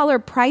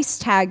 $4 price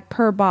tag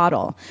per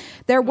bottle.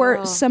 There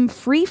were some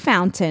free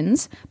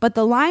fountains, but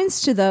the lines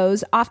to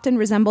those often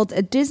resembled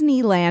a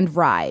Disneyland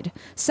ride.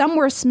 Some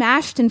were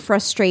smashed in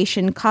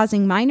frustration,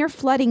 causing minor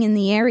flooding in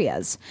the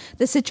areas.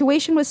 The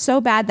situation was so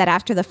bad that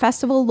after the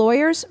festival,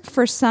 lawyers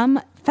for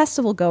some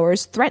festival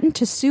goers threatened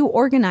to sue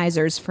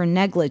organizers for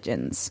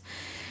negligence.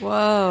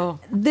 Whoa.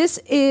 This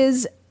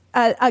is,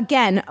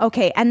 again,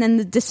 okay, and then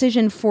the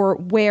decision for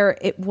where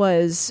it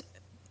was,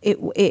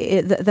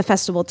 the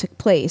festival took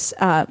place.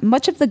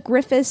 Much of the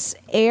Griffiths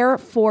Air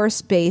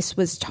Force Base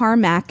was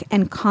tarmac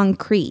and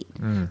concrete,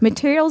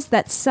 materials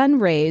that sun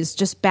rays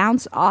just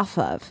bounce off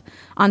of.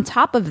 On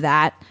top of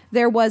that,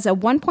 there was a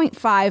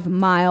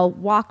 1.5-mile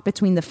walk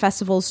between the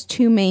festival's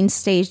two main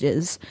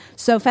stages,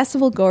 so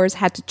festival goers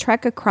had to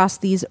trek across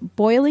these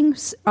boiling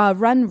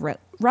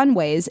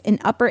runways in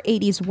upper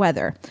 80s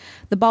weather.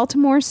 The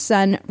Baltimore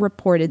Sun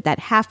reported that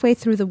halfway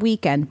through the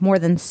weekend, more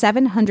than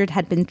 700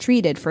 had been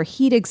treated for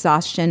heat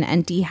exhaustion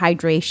and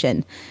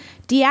dehydration.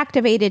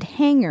 Deactivated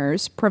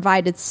hangars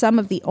provided some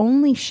of the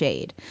only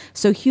shade,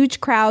 so huge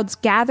crowds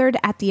gathered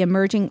at the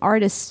emerging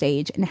artist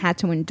stage and had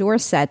to endure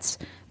sets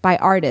by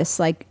artists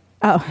like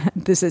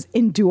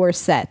endure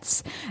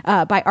sets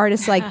by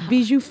artists like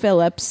Bijou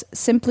Phillips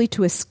simply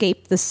to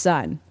escape the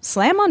sun.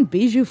 Slam on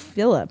Bijou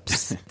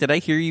Phillips. Did I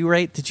hear you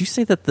right? Did you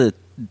say that the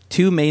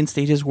two main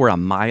stages were 1.5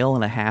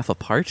 miles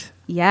apart?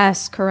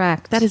 Yes,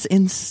 correct. That is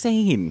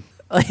insane.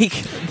 Like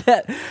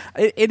that,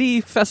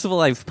 any festival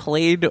I've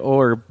played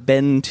or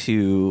been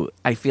to,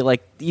 I feel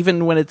like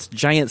even when it's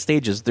giant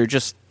stages, they're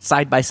just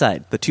side by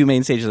side. The two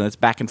main stages, and it's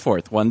back and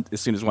forth. One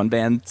as soon as one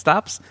band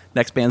stops,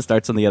 next band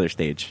starts on the other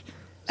stage.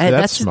 So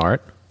that's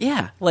smart.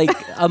 Yeah, like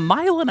a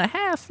mile and a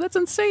half. That's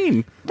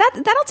insane.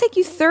 That'll take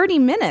you 30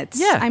 minutes.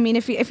 Yeah. I mean,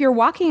 if you're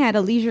walking at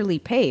a leisurely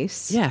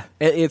pace. Yeah,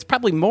 it's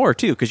probably more,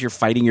 too, because you're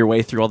fighting your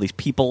way through all these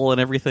people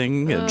and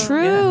everything. And,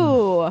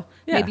 True.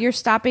 Yeah. Maybe you're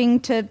stopping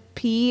to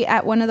pee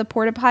at one of the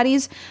porta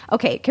potties.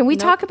 Okay, can we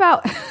talk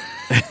about...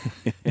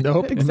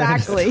 Nope.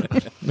 Exactly.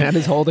 Matt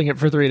is holding it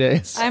for 3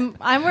 days. I'm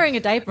wearing a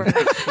diaper.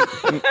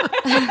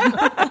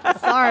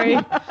 Sorry.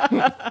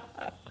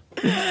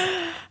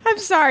 I'm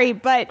sorry,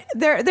 but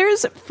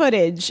there's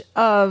footage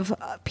of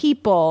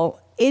people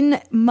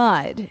in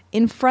mud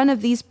in front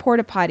of these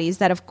porta potties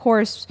that, of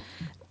course,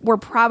 were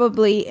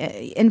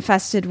probably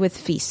infested with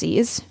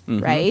feces,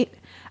 right?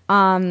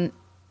 But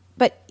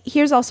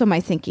here's also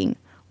my thinking.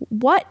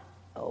 What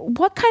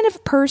kind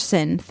of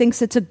person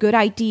thinks it's a good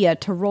idea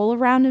to roll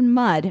around in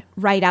mud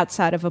right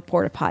outside of a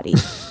porta potty?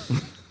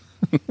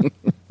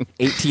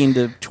 18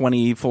 to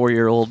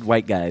 24-year-old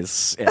white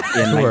guys in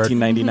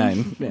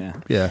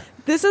 1999. Yeah.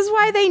 This is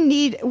why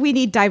we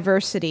need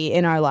diversity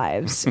in our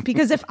lives.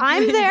 Because if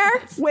I'm there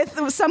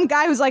with some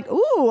guy who's like,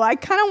 ooh, I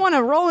kind of want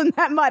to roll in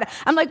that mud.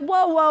 I'm like,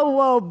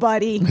 whoa,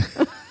 buddy.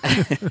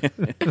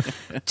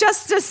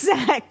 Just a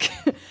sec.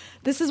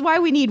 This is why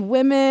we need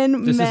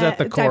women. This is at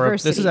the core.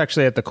 Diversity. This is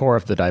actually at the core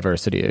of the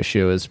diversity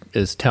issue.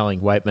 Is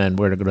telling white men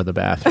where to go to the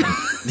bathroom,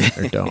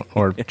 or don't,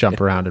 or jump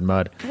around in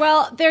mud.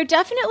 Well, there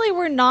definitely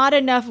were not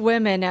enough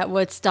women at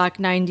Woodstock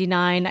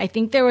 99. I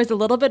think there was a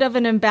little bit of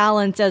an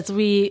imbalance, as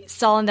we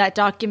saw in that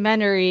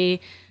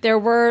documentary. There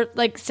were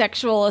like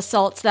sexual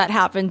assaults that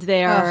happened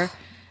there.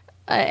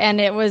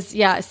 And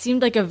it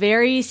seemed like a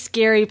very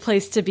scary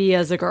place to be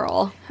as a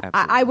girl.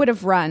 I would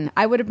have run.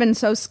 I would have been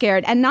so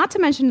scared. And not to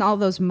mention all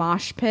those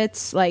mosh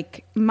pits.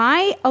 Like,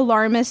 my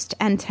alarmist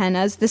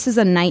antennas, this is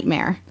a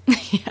nightmare.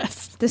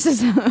 Yes. This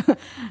is,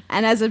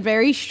 and as a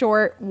very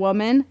short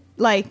woman,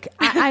 like,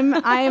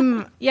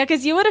 I'm. Yeah,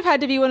 because you would have had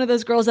to be one of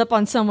those girls up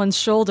on someone's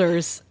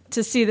shoulders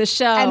to see the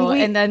show,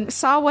 and then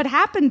saw what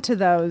happened to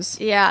those.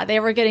 Yeah, they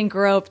were getting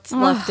groped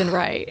left and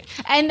right.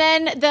 And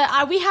then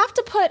we have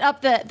to put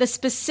up the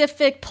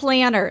specific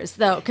planners,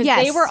 though, because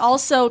they were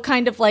also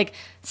kind of like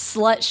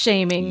slut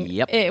shaming.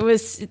 Yep.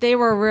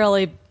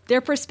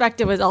 Their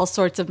perspective was all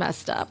sorts of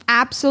messed up.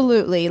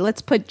 Absolutely.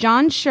 Let's put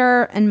John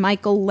Schur and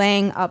Michael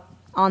Lang up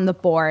on the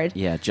board.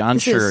 Yeah, John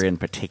Schur in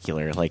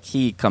particular, like,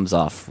 he comes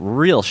off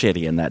real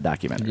shitty in that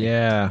documentary.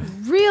 Yeah.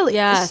 Really?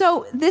 Yeah.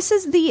 So this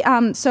is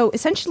the so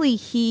essentially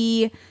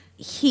he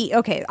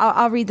okay,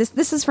 I'll read this.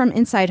 This is from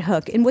Inside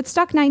Hook. In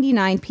Woodstock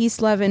 99,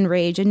 Peace, Love, and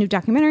Rage, a new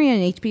documentary on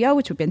HBO,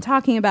 which we've been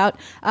talking about,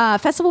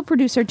 festival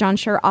producer John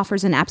Schur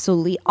offers an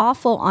absolutely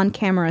awful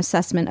on-camera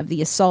assessment of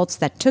the assaults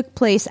that took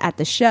place at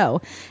the show,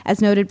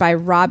 as noted by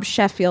Rob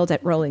Sheffield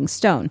at Rolling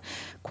Stone.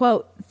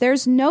 Quote,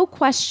 "There's no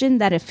question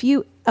that a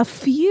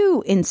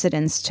few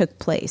incidents took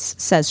place,"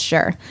 says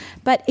Schur.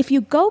 "But if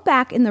you go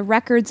back in the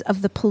records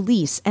of the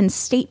police and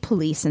state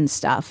police and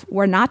stuff,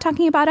 we're not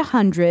talking about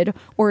 100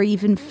 or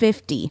even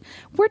 50.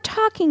 We're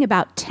talking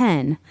about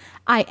 10.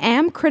 I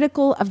am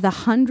critical of the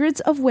hundreds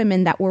of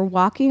women that were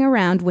walking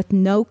around with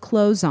no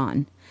clothes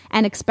on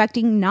and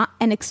expecting not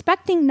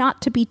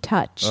to be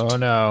touched." Oh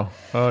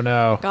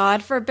no.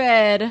 God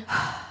forbid.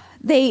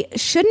 They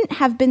shouldn't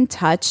have been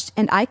touched,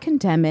 and I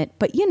condemn it.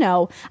 But,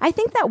 I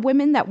think that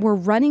women that were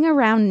running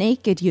around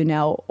naked,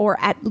 or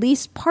at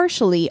least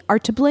partially, are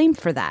to blame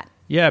for that.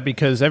 Yeah,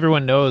 because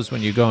everyone knows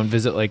when you go and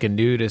visit like a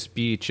nudist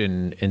beach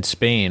in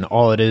Spain,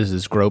 all it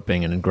is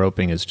groping, and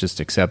groping is just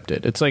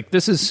accepted. It's like,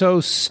 this is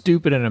so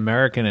stupid and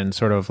American, and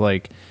sort of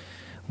like,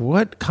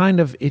 what kind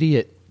of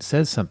idiot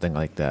says something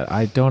like that?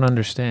 I don't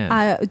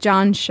understand.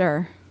 John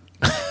Schur.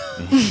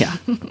 Yeah.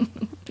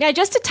 Yeah,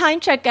 just to time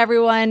check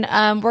everyone,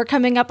 we're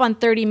coming up on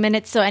 30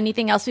 minutes, so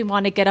anything else we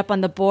want to get up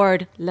on the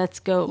board, let's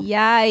go.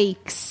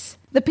 Yikes.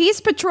 The Peace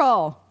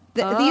Patrol.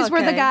 These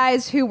were the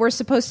guys who were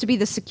supposed to be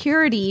the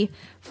security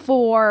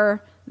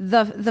for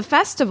the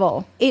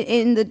festival.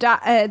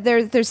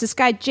 There's this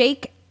guy,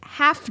 Jake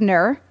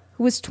Hafner,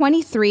 who was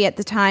 23 at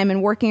the time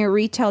and working a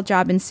retail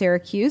job in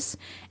Syracuse.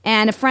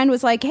 And a friend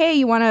was like, hey,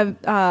 you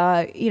want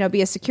to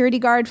be a security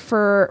guard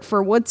for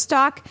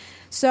Woodstock?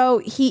 So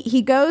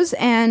he goes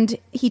and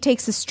he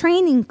takes this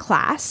training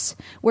class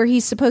where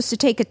he's supposed to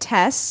take a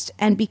test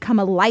and become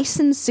a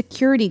licensed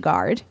security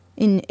guard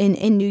in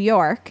New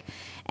York.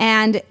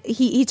 And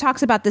he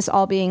talks about this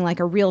all being like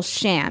a real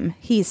sham.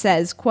 He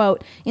says,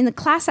 quote, "In the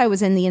class I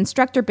was in, the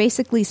instructor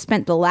basically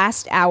spent the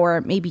last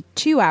hour, maybe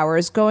 2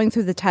 hours, going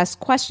through the test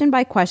question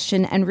by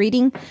question and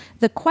reading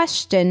the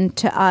question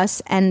to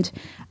us and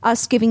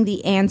us giving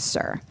the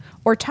answer,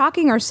 or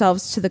talking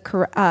ourselves to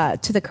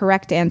the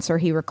correct answer,"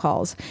 he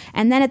recalls.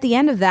 And then at the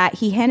end of that,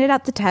 he handed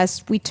out the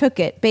test. We took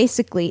it.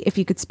 Basically, if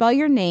you could spell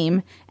your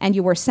name and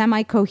you were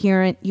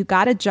semi-coherent, you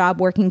got a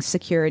job working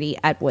security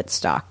at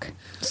Woodstock.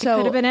 So, it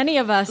could have been any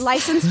of us.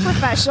 Licensed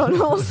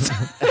professionals.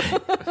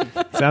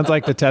 Sounds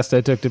like the test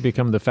I took to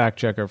become the fact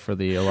checker for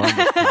the alarm.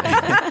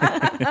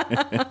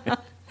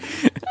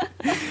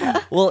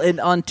 Well, and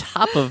on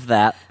top of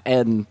that,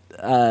 and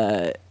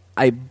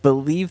I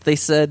believe they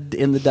said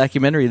in the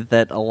documentary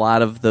that a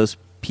lot of those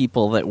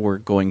people that were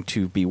going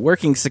to be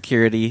working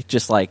security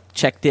just like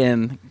checked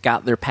in,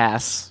 got their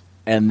pass,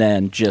 and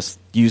then just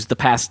used the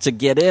pass to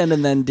get in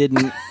and then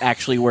didn't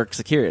actually work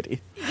security.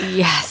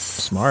 Yes.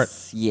 Smart.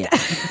 Yeah.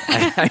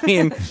 I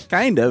mean,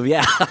 kind of,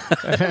 yeah.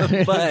 But,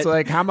 it's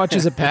like, how much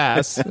is a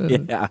pass?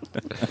 Yeah.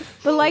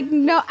 But like,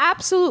 no,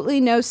 absolutely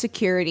no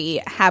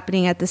security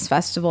happening at this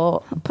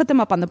festival. Put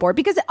them up on the board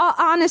because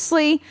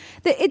honestly,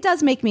 it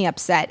does make me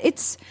upset.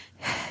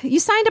 You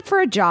signed up for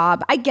a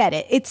job. I get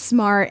it. It's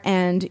smart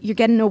and you're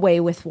getting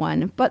away with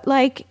one. But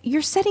like,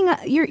 you're setting up,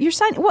 you're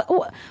signing.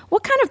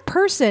 What kind of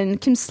person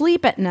can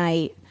sleep at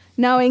night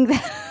knowing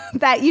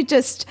that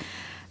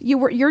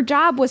your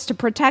job was to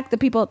protect the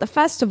people at the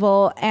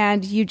festival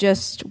and you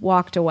just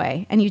walked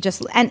away and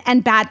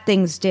and bad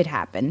things did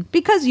happen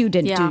because you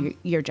didn't do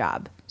your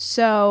job.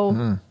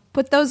 So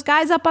put those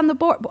guys up on the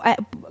board,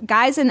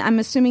 guys, and I'm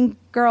assuming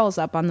girls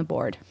up on the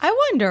board. I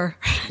wonder.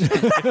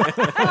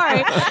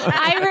 Sorry,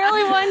 I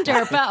really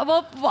wonder.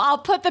 But I'll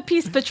put the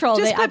Peace Patrol.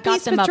 Just put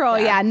Peace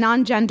Patrol,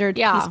 non-gendered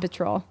Peace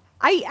Patrol.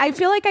 I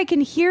feel like I can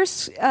hear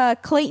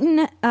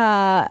Clayton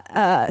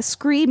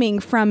screaming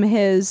from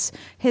his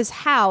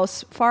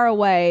house far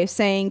away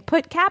saying,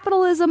 "Put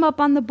capitalism up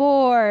on the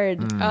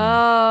board."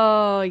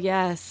 Oh,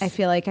 yes. I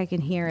feel like I can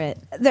hear it.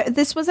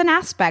 This was an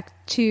aspect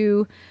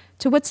to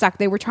Woodstock.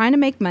 They were trying to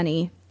make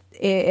money.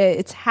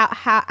 It's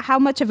how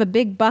much of a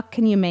big buck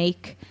can you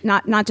make?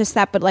 Not just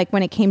that, but like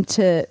when it came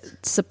to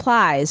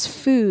supplies,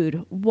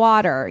 food,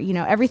 water,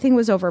 everything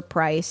was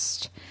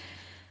overpriced.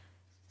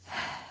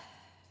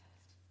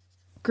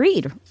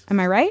 Greed. Am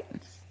I right?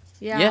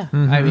 Yeah.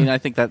 Mm-hmm. I mean, I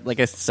think that, like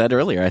I said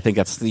earlier, I think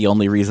that's the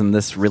only reason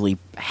this really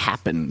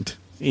happened,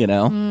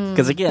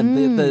 Because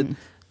again,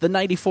 the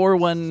 94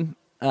 one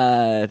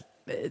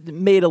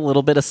made a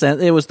little bit of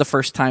sense. It was the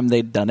first time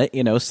they'd done it,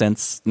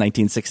 since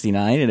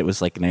 1969, and it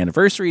was like an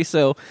anniversary,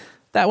 so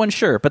that one,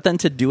 sure. But then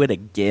to do it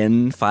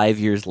again 5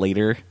 years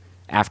later,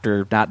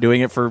 after not doing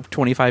it for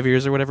 25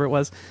 years or whatever it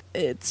was,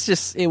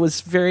 it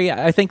was very,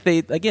 I think they,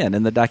 again,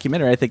 in the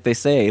documentary, I think they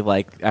say,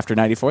 like, after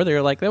 94, they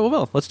were like, oh,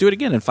 well, let's do it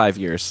again in 5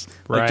 years.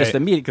 Right. Like, just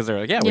immediately, because they're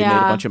like, we made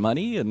a bunch of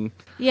money. And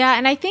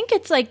and I think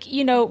it's like,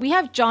 we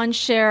have John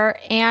Scher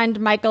and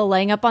Michael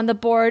Lang up on the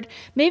board.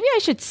 Maybe I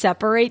should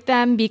separate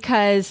them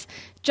because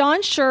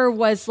John Scher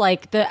was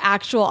like the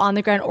actual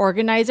on-the-ground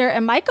organizer,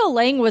 and Michael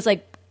Lang was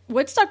like,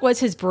 Woodstock was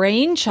his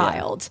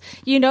brainchild,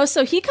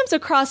 so he comes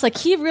across like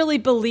he really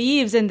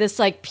believes in this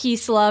like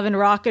peace, love, and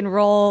rock and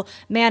roll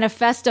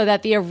manifesto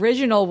that the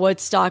original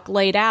Woodstock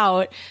laid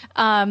out.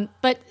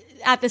 But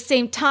at the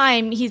same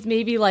time, he's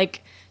maybe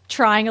like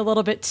trying a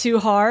little bit too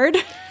hard.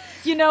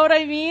 You know what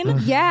I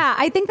mean? Yeah,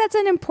 I think that's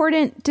an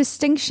important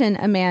distinction,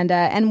 Amanda.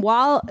 And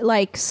while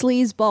like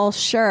Sleazeball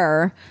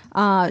Scher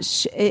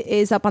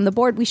is up on the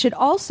board, we should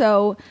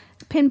also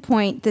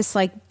pinpoint this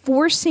like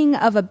forcing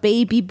of a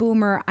baby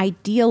boomer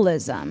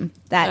idealism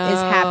that is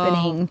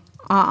happening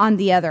on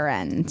the other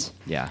end.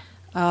 Yeah.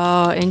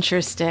 Oh,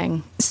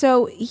 interesting.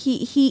 So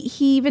he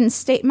even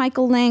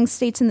Michael Lang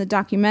states in the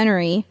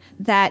documentary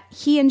that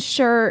he and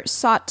Scher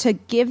sought to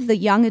give the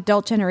young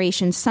adult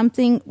generation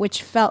something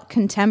which felt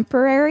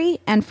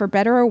contemporary, and for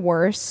better or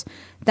worse,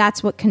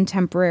 that's what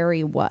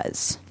contemporary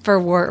was. For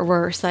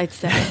worse, I'd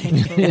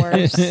say. For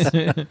worse.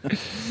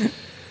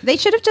 They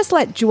should have just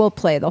let Jewel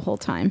play the whole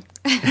time.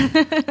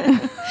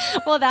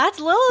 Well, that's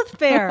Lilith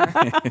Fair.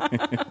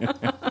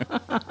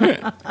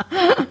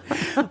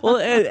 Well,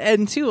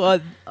 and too,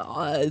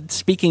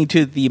 speaking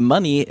to the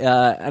money,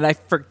 and I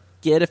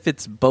forget if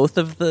it's both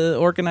of the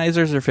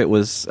organizers or if it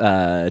was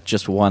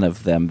just one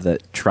of them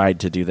that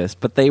tried to do this,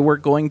 but they were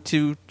going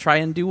to try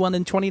and do one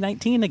in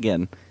 2019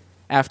 again.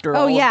 After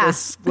all of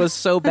this was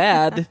so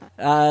bad,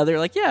 they're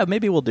like, yeah,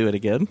 maybe we'll do it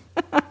again.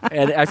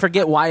 And I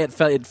forget why it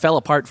fell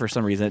apart for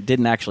some reason. It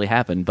didn't actually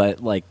happen, but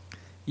like,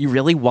 you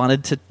really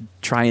wanted to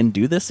try and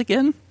do this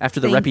again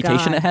after the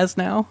reputation it has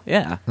now?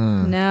 Yeah.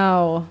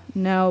 No,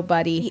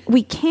 buddy.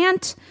 We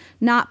can't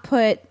not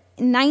put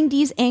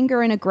 90s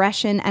anger and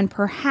aggression and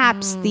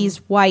perhaps these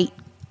white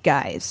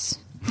guys,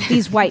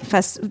 these white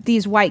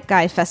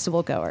guy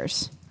festival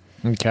goers.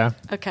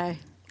 Okay.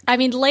 I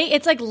mean,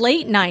 it's like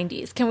late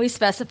 90s. Can we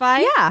specify?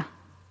 Yeah.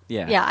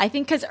 Yeah, I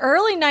think because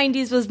early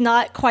 90s was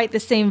not quite the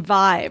same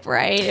vibe,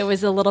 right? It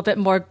was a little bit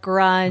more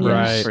grunge.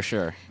 Right, for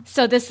sure.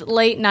 So this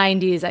late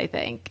 90s, I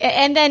think.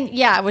 And then,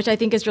 which I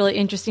think is really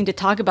interesting to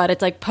talk about.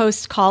 It's like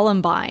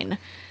post-Columbine.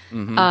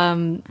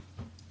 Mm-hmm.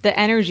 The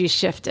energy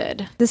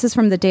shifted. This is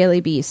from the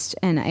Daily Beast,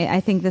 and I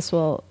think this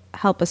will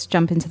help us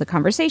jump into the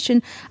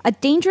conversation. A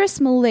dangerous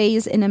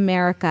malaise in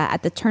America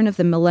at the turn of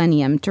the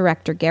millennium,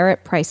 director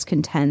Garrett Price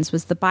contends,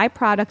 was the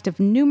byproduct of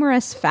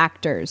numerous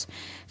factors.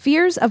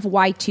 Fears of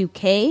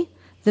Y2K,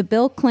 the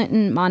Bill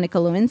Clinton-Monica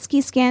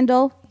Lewinsky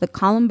scandal, the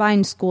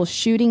Columbine school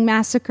shooting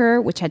massacre,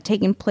 which had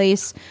taken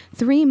place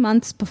 3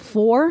 months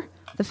before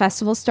the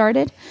festival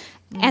started,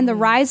 and the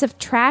rise of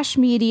trash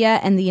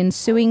media and the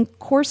ensuing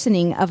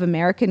coarsening of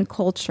American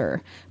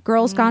culture.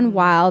 Girls Gone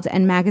Wild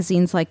and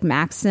magazines like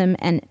Maxim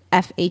and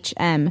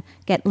FHM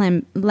get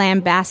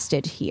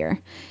lambasted here.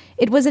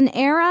 It was an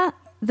era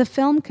the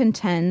film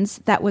contends,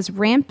 that was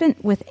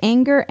rampant with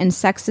anger and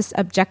sexist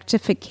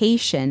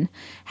objectification,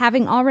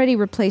 having already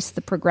replaced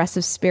the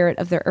progressive spirit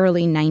of the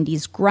early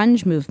 90s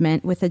grunge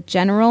movement with a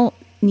general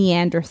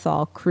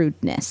Neanderthal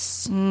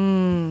crudeness.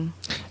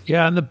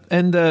 Yeah,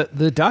 and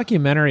the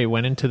documentary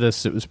went into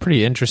this. It was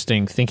pretty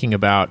interesting thinking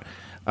about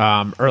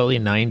early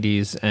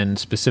 90s and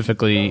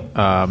specifically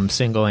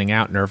singling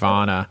out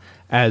Nirvana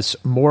as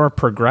more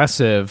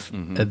progressive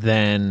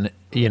than,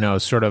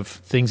 sort of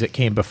things that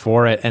came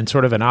before it, and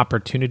sort of an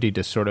opportunity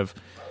to sort of,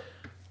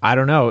 I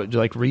don't know,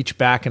 like reach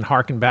back and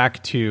harken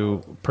back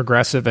to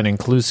progressive and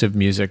inclusive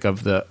music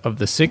of the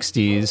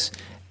 60s.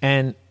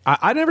 And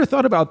I never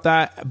thought about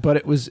that,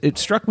 but it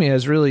struck me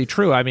as really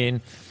true. I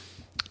mean,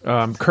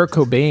 Kurt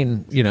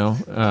Cobain,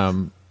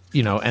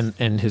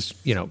 and his,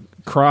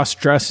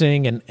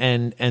 cross-dressing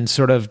and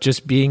sort of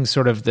just being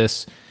sort of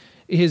this,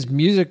 his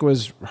music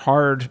was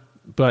hard,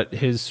 but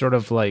his sort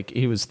of like,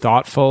 he was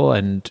thoughtful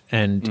and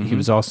he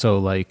was also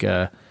like,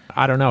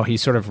 I don't know, he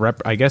sort of,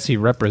 I guess he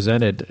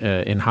represented,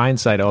 in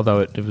hindsight, although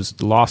it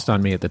was lost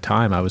on me at the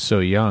time, I was so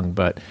young,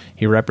 but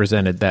he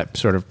represented that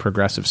sort of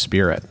progressive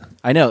spirit.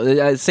 I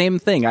know, same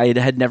thing. I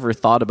had never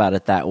thought about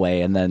it that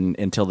way, and then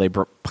until they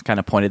kind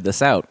of pointed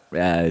this out,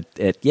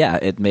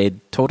 it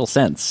made total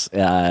sense.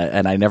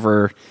 And I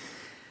never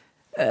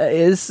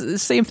is the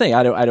same thing.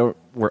 I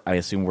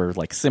assume we're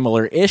like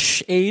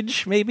similar-ish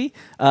age, maybe.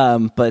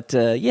 But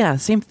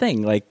same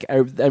thing. Like I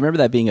remember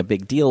that being a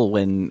big deal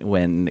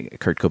when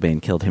Kurt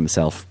Cobain killed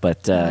himself.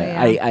 But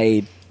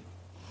I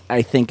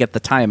think at the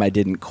time I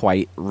didn't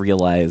quite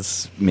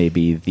realize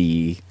maybe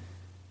the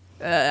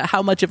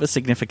how much of a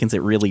significance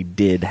it really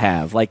did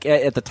have. Like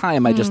at the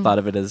time, I just thought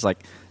of it as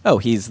like, oh,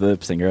 he's the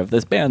singer of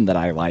this band that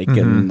I like,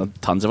 and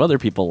tons of other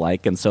people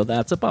like, and so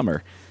that's a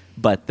bummer.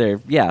 But there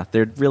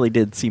really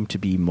did seem to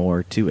be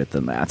more to it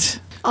than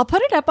that. I'll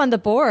put it up on the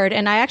board,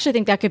 and I actually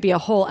think that could be a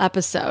whole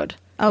episode.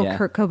 Oh, yeah.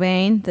 Kurt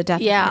Cobain, the death.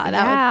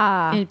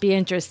 Yeah, it'd be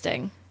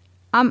interesting.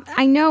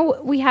 I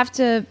know we have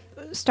to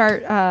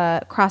start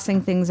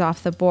crossing things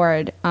off the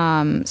board.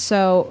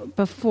 So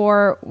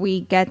before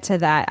we get to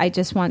that, I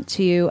just want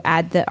to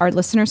add our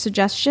listener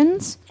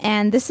suggestions.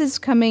 And this is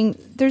coming.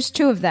 There's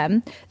two of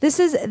them.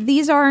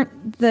 These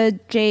aren't the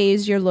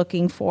J's you're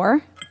looking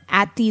for.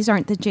 These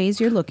aren't the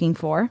J's you're looking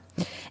for.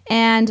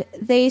 And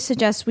they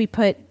suggest we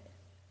put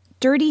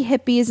dirty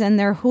hippies and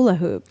their hula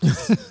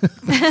hoops.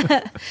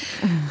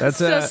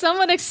 So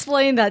someone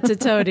explain that to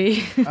Toady.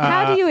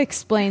 How do you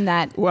explain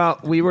that? Well,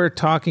 we were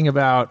talking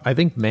about, I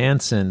think, the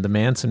Manson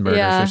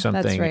murders or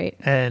something. That's right.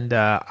 And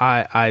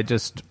I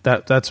just,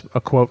 that's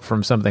a quote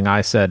from something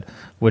I said,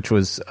 which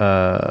was,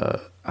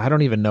 I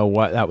don't even know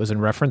what that was in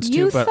reference to.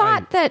 You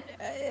thought that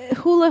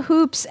hula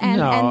hoops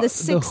and the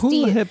 60s. The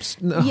hula hips.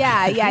 No.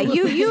 Yeah.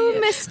 You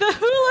missed the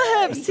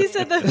hula hips. He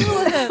said the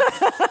hula hips.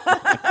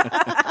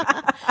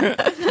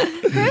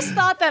 Chris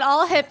thought that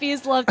all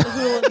hippies loved the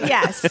hula hoops.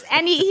 Yes,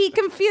 and he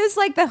confused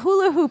like the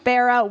hula hoop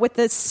era with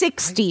the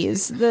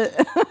 60s.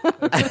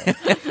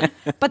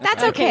 But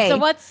that's okay. So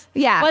what's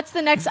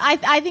the next?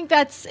 I think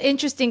that's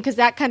interesting because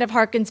that kind of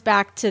harkens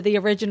back to the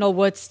original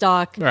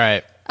Woodstock.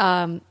 Right.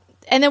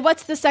 And then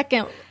what's the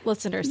second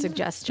listener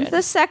suggestion?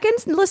 The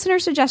second listener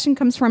suggestion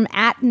comes from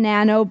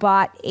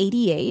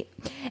 @nanobot88,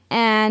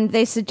 and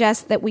they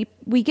suggest that we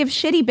give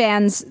shitty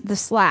bands the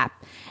slap.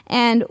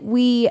 And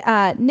we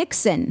send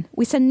Nixon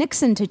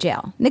to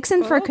jail.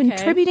 Nixon for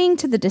contributing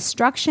to the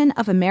destruction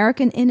of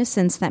American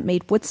innocence that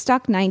made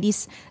Woodstock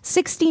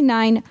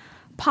 69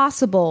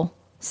 possible.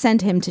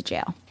 Send him to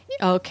jail.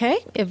 Okay,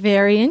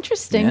 very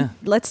interesting. Yeah.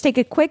 Let's take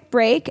a quick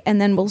break,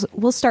 and then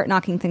we'll start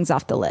knocking things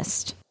off the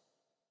list.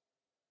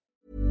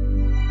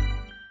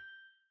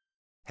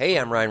 Hey,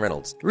 I'm Ryan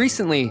Reynolds.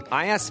 Recently,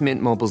 I asked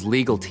Mint Mobile's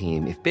legal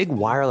team if big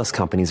wireless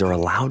companies are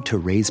allowed to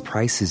raise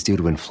prices due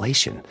to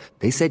inflation.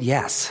 They said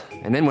yes.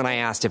 And then when I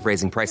asked if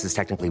raising prices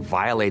technically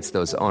violates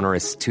those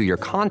onerous 2-year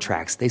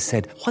contracts, they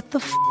said, "What the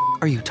f***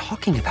 are you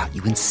talking about,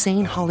 you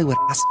insane Hollywood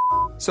ass?"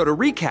 So to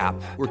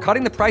recap, we're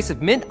cutting the price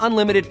of Mint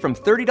Unlimited from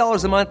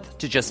 $30 a month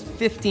to just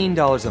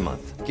 $15 a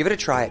month. Give it a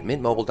try at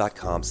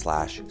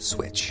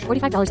mintmobile.com/switch.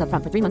 $45 up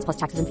front for 3 months plus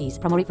taxes and fees.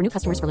 Promo rate for new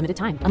customers for limited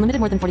time. Unlimited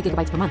more than 40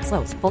 gigabytes per month.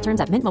 Slows full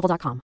terms at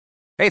mintmobile.com.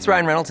 Hey, it's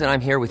Ryan Reynolds, and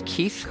I'm here with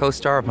Keith,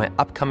 co-star of my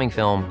upcoming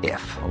film,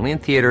 If, only in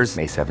theaters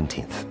May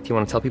 17th. Do you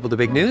want to tell people the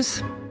big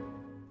news?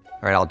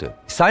 All right, I'll do it.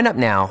 Sign up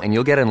now and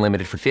you'll get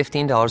unlimited for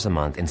 $15 a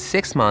month and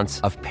 6 months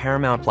of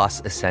Paramount Plus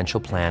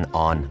Essential Plan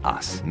on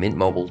us.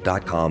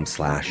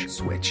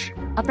 mintmobile.com/switch.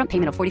 Upfront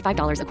payment of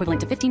 $45 equivalent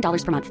to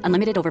 $15 per month.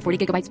 Unlimited over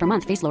 40 gigabytes per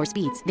month. Face lower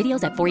speeds.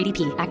 Videos at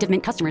 480p. Active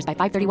Mint customers by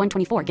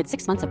 531.24 get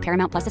 6 months of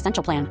Paramount Plus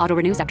Essential Plan. Auto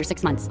renews after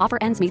 6 months. Offer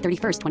ends May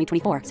 31st,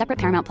 2024. Separate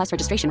Paramount Plus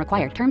registration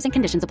required. Terms and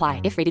conditions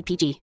apply if rated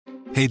PG.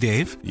 Hey,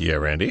 Dave. Yeah,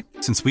 Randy.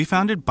 Since we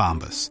founded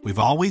Bombas, we've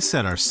always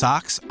said our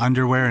socks,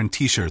 underwear, and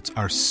T-shirts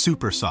are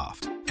super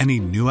soft. Any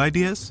new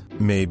ideas?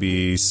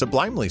 Maybe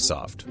sublimely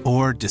soft.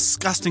 Or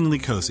disgustingly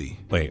cozy.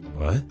 Wait,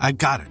 what? I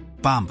got it.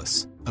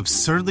 Bombas.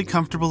 Absurdly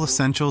comfortable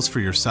essentials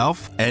for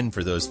yourself and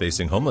for those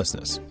facing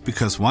homelessness.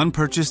 Because one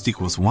purchased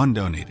equals one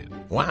donated.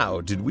 Wow,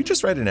 did we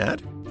just write an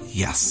ad?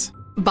 Yes.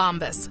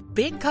 Bombas.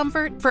 Big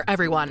comfort for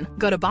everyone.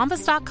 Go to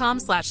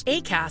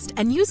bombas.com/ACAST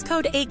and use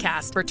code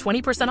ACAST for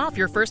 20% off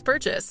your first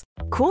purchase.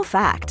 Cool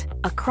fact,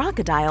 a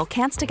crocodile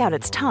can't stick out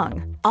its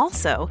tongue.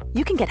 Also,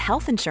 you can get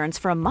health insurance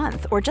for a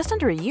month or just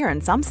under a year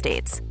in some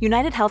states.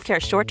 United Healthcare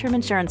short-term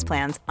insurance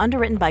plans,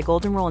 underwritten by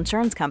Golden Rule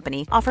Insurance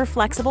Company, offer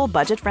flexible,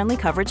 budget-friendly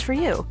coverage for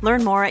you.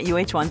 Learn more at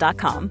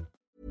uh1.com.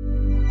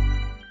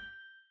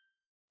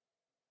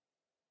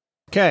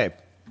 Okay,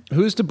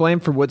 who's to blame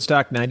for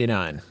Woodstock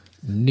 99?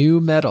 New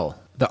metal,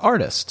 the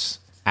artists,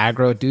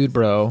 aggro dude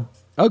bro,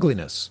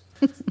 ugliness,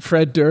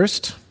 Fred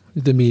Durst,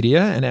 the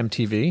media and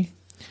MTV,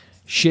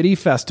 shitty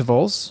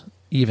festivals,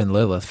 even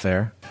Lilith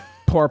Fair,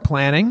 poor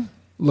planning,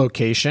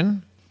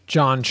 location,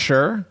 John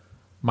Schur,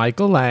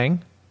 Michael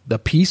Lang, the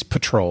Peace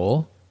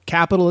Patrol,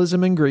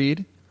 capitalism and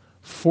greed,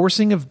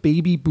 forcing of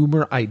baby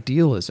boomer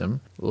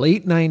idealism,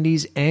 late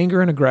 90s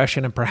anger and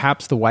aggression, and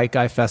perhaps the white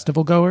guy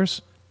festival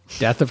goers,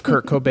 death of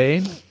Kurt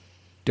Cobain,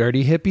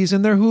 dirty hippies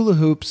and their hula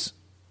hoops,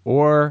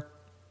 or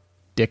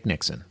Dick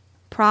Nixon.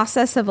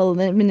 Process of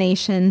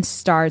elimination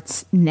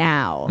starts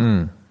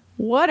now.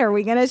 What are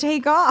we going to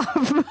take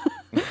off?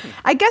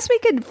 I guess we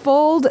could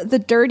fold the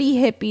dirty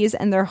hippies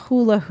and their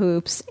hula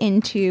hoops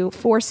into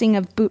forcing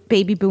of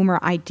baby boomer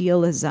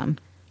idealism.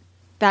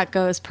 That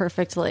goes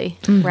perfectly.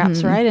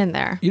 Wraps right in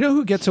there. You know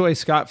who gets away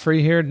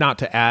scot-free here? Not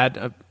to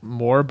add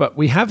more, but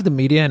we have the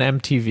media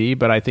and MTV,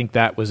 but I think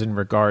that was in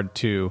regard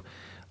to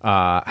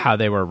how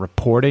they were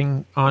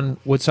reporting on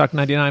Woodstock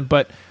 99.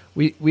 But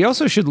we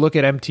also should look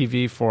at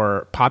MTV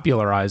for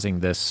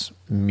popularizing this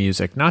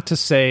music. Not to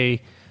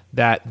say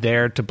that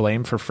they're to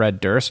blame for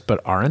Fred Durst,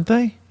 but aren't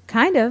they?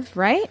 Kind of,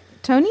 right?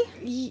 Tony?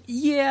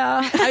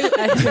 Yeah.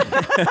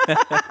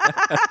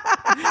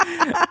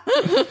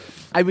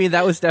 I mean,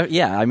 that was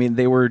I mean,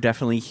 they were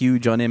definitely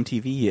huge on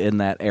MTV in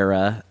that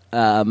era.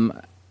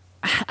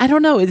 I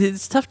don't know.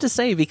 It's tough to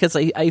say because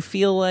I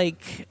feel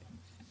like,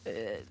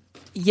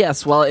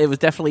 yes, well, it was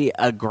definitely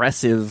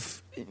aggressive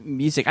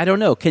music. I don't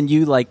know. Can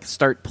you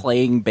start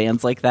playing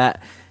bands like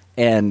that?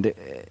 And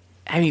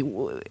I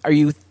mean, are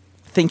you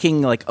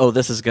thinking oh,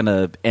 this is going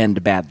to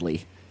end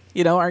badly?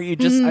 You know, are you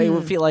just? I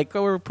would feel like,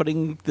 oh, we're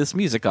putting this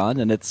music on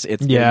and it's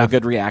getting a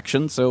good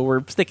reaction, so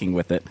we're sticking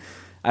with it.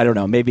 I don't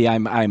know. Maybe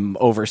I'm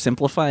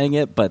oversimplifying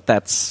it, but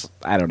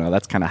I don't know.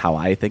 That's kind of how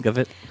I think of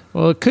it.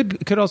 Well, it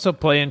could also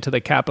play into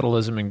the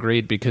capitalism and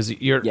greed because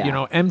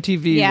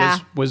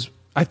MTV was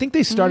I think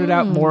they started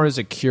out more as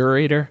a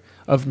curator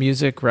of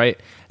music, right?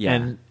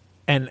 Yeah.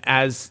 And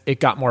as it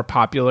got more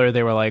popular,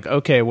 they were like,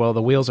 okay, well,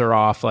 the wheels are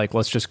off.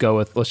 Let's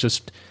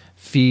just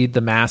feed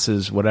the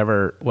masses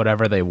whatever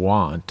they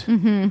want.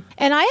 Mm-hmm.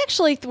 And I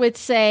actually would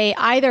say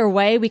either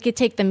way, we could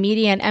take the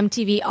media and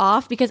MTV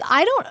off because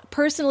I don't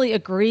personally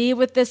agree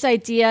with this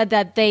idea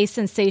that they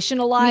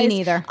sensationalize. Me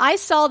neither. I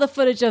saw the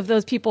footage of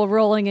those people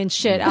rolling in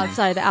shit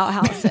outside the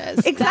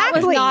outhouses.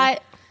 Exactly.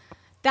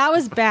 That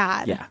was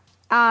bad. Yeah.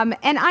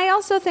 And I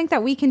also think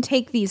that we can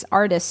take these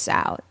artists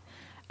out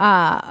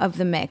of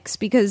the mix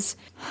because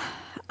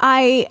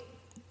I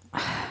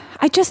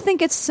just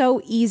think it's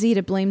so easy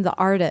to blame the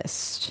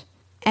artist.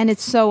 And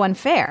it's so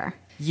unfair.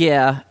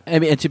 Yeah. I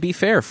mean, and to be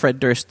fair, Fred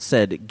Durst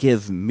said,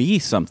 "Give me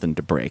something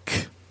to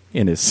break"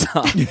 in his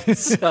song.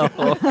 So,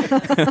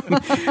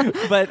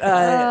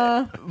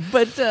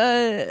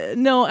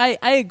 no, I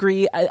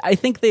agree. I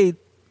think they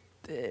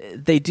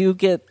do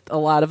get a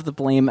lot of the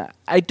blame.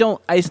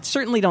 I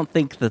certainly don't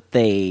think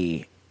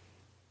that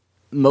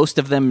most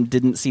of them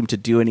didn't seem to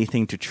do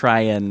anything to try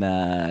and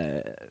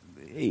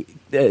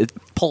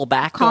pull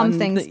back calm on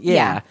things.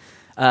 Yeah.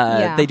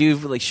 They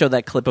do show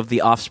that clip of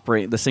the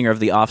Offspring, the singer of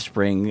the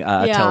Offspring,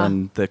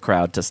 telling the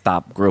crowd to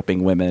stop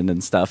groping women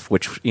and stuff,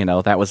 which,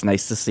 that was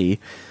nice to see.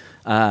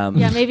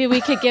 Maybe we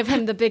could give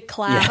him the big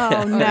clap.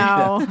 Oh,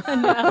 no.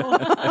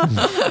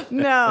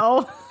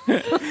 No.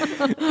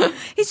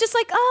 He's just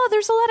like, oh,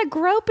 there's a lot of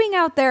groping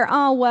out there.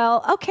 Oh,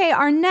 well, okay,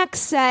 our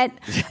next set.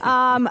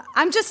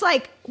 I'm just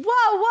like,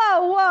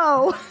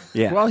 whoa.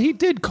 Yeah. Well, he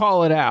did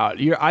call it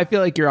out. I feel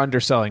like you're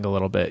underselling a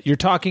little bit. We're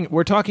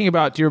talking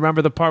about, do you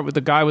remember the part with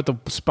the guy with the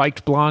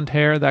spiked blonde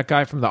hair, that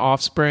guy from The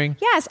Offspring?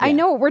 Yes, I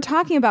know what we're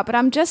talking about, but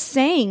I'm just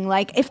saying,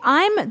 if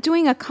I'm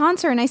doing a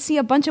concert and I see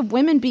a bunch of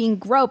women being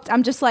groped,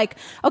 I'm just like,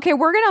 okay,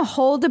 we're going to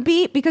hold a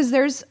beat because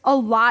there's a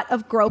lot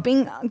of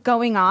groping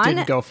going on.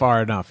 Didn't go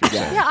far enough.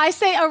 Yeah, I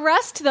say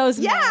arrest those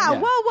men. Yeah,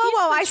 whoa.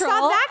 I saw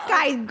that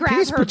guy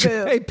grab her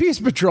boob. Hey, Peace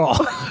Patrol.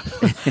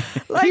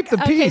 Keep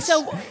the peace. Okay,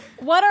 so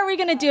what are we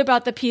going to do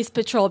about the Peace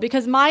Patrol?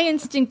 Because my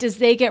instinct is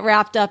they get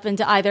wrapped up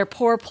into either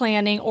poor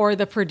planning or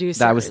the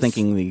producers. I was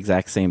thinking the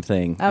exact same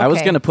thing. Okay, I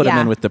was going to put them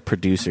in with the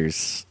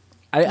producers.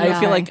 I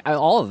feel like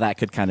all of that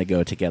could kind of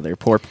go together.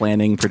 Poor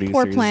planning, producers.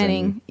 Poor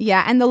planning.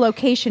 And the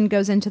location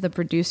goes into the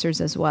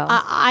producers as well.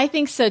 I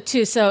think so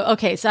too. So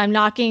I'm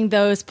knocking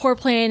those poor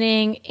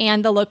planning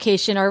and the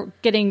location are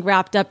getting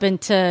wrapped up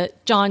into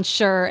John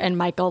Schur and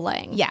Michael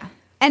Lang. Yeah.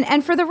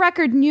 And for the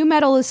record, new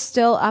metal is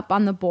still up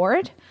on the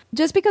board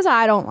just because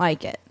I don't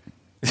like it.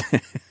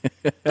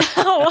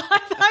 Oh, I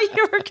thought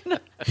you were going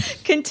to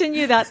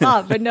continue that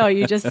thought, but no,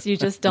 you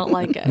just don't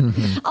like it.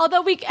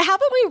 Although how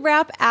about we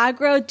wrap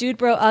aggro, dude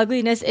bro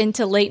ugliness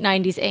into late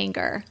 90s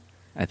anger?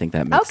 I think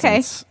that makes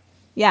sense.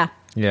 Yeah.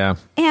 Yeah.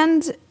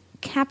 And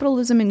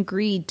capitalism and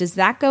greed, does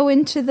that go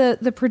into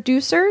the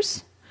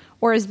producers,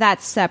 or is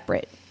that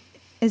separate?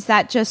 Is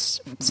that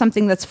just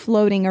something that's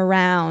floating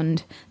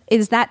around?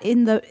 Is that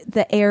in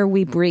the air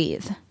we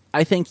breathe?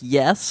 I think,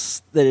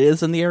 yes, that it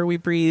is in the air we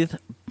breathe,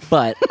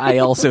 but I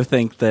also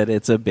think that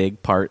it's a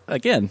big part,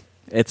 again,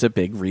 it's a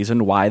big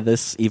reason why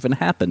this even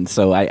happened.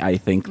 So I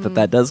think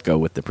that does go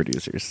with the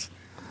producers.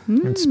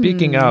 And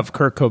speaking of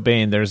Kurt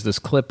Cobain, there's this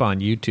clip on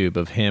YouTube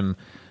of him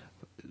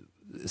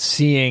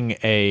seeing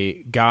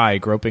a guy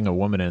groping a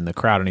woman in the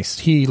crowd, and he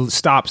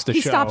stops the show.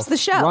 He stops the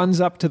show. Runs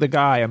up to the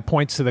guy and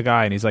points to the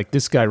guy, and he's like,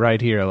 this guy right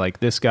here,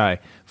 like this guy,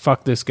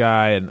 fuck this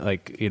guy, and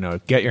like,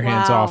 get your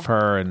hands off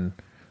her, and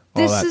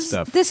all that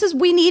stuff.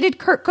 We needed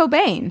Kurt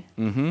Cobain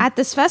at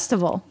this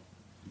festival.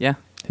 Yeah.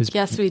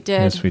 Yes, we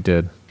did. Yes, we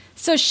did.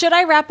 So should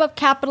I wrap up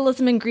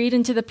capitalism and greed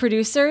into the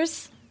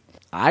producers?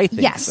 I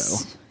think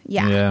so.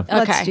 Yeah.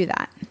 Let's do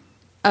that.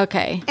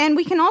 Okay. And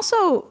we can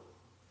also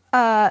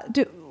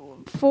do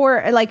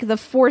for like the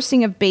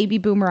forcing of baby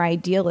boomer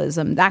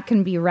idealism, that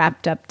can be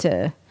wrapped up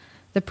to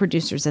the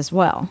producers as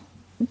well.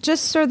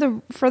 Just for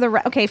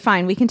the okay,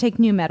 fine, we can take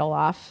new metal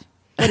off.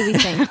 What do we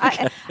think?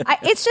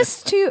 It's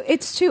just too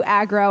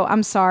aggro.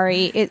 I'm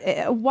sorry.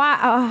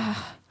 Why?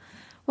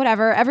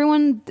 Whatever.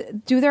 Everyone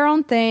do their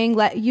own thing.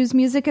 Use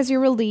music as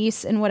your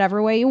release in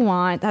whatever way you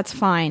want. That's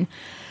fine.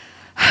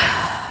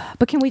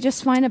 But can we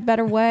just find a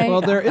better way?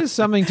 Well, there is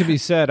something to be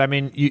said. I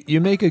mean,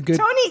 you make a good...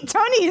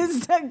 Tony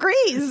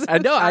agrees.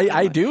 No,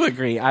 I do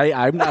agree.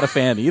 I'm not a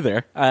fan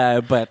either.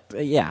 But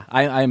yeah,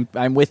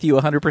 I'm with you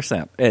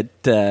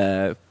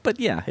 100%. But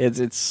yeah,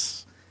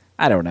 it's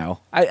I don't know.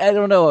 I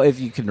don't know if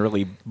you can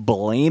really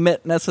blame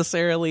it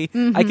necessarily.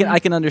 Mm-hmm. I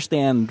can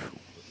understand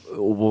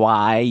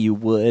why you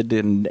would,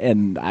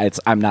 and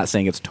I'm not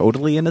saying it's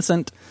totally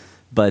innocent,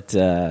 but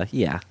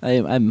yeah,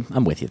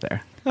 I'm with you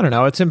there. I don't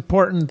know. It's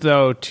important,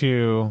 though,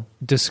 to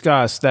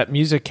discuss that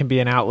music can be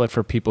an outlet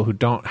for people who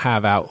don't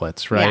have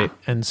outlets, right? Yeah.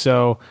 And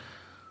so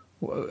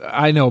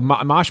I know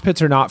mosh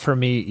pits are not for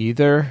me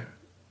either.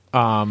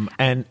 And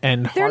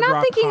they're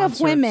not thinking concerts.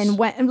 Of women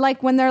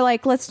when they're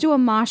like, let's do a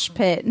mosh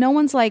pit. No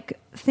one's like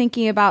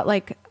thinking about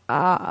like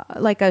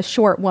a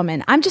short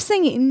woman. I'm just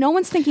saying, no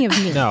one's thinking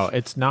of me. No,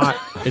 it's not.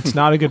 It's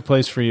not a good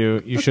place for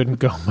you. You shouldn't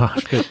go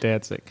mosh pit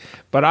dancing.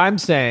 But I'm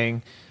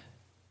saying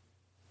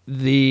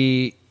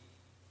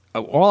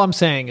all I'm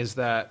saying is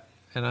that,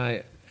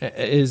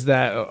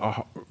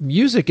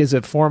 music is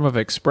a form of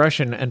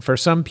expression, and for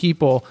some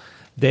people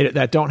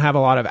that don't have a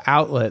lot of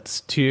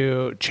outlets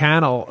to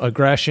channel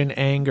aggression,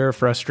 anger,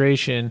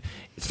 frustration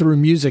through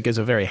music is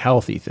a very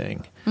healthy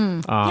thing.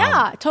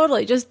 Yeah,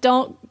 totally. Just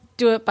don't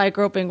do it by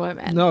groping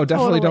women. No,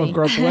 definitely don't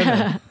grope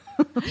women.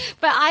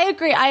 But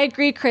I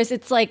agree, Chris.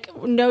 It's like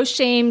no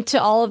shame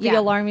to all of the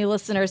Alarm Me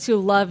listeners who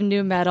love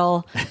new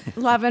metal.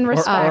 Love and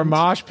respect. Or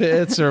mosh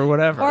pits or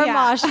whatever. Or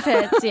mosh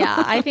pits,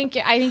 yeah. I think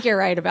you're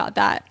right about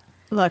that.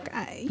 Look,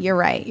 you're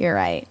right.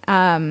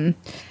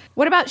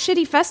 What about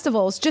shitty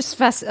festivals? Just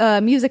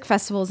music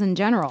festivals in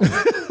general.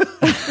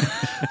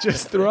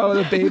 Just throw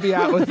the baby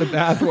out with the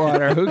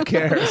bathwater. Who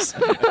cares?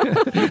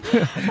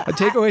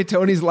 Take away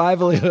Tony's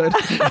livelihood.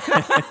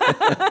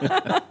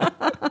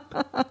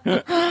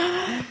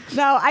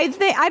 No,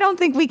 I don't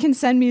think we can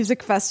send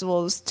music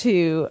festivals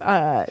to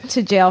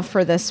jail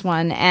for this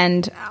one.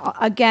 And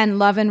again,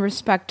 love and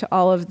respect to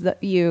all of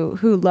you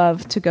who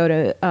love to go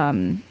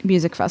to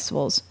music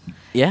festivals.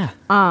 Yeah.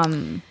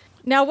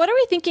 Now, what are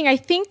we thinking? I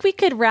think we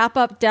could wrap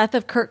up Death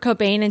of Kurt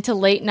Cobain into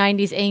late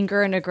 90s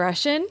anger and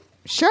aggression.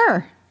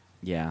 Sure.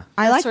 Yeah.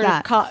 I like sort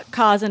that. Of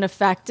cause and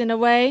effect in a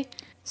way.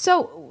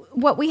 So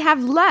what we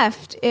have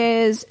left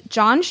is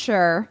John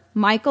Scher,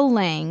 Michael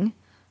Lang,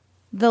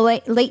 the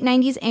late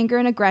 90s anger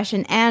and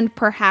aggression, and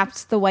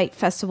perhaps the white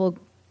festival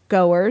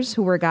goers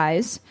who were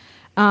guys,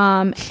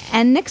 and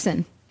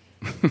Nixon.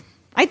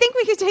 I think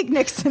we could take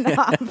Nixon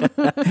off.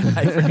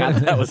 I forgot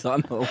that was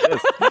on the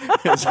list.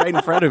 It was right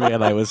in front of me,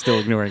 and I was still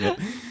ignoring it.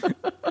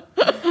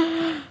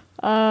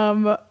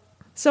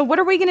 So what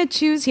are we going to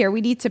choose here?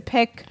 We need to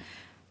pick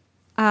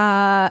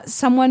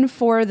someone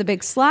for the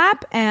big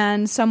slap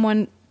and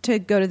someone to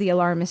go to the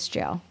alarmist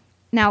jail.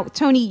 Now,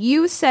 Tony,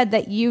 you said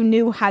that you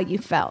knew how you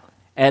felt.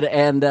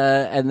 And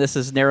this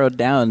is narrowed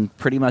down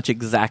pretty much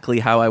exactly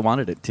how I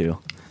wanted it to.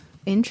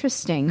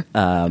 Interesting.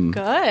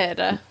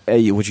 Good.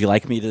 Would you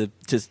like me to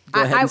just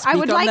go ahead and speak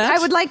on that? I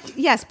would like.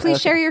 Yes,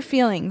 please share your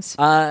feelings.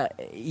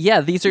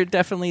 Yeah, these are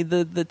definitely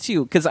the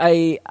two, because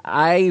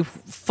I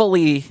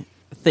fully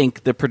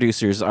think the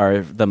producers are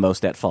the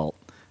most at fault.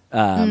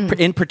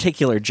 In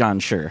particular, John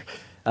Scher,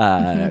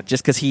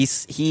 just because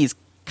he's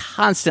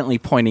constantly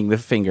pointing the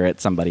finger at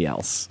somebody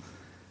else.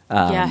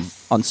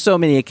 Yes. On so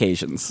many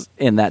occasions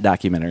in that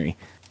documentary.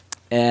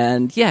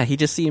 And yeah, he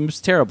just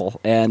seems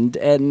terrible. And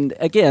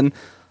again,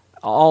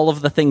 all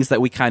of the things that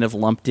we kind of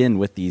lumped in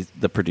with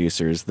the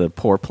producers, the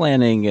poor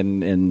planning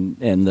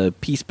and the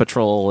Peace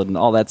Patrol and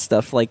all that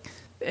stuff. Like,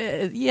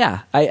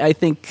 I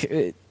think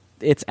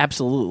it's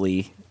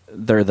absolutely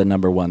they're the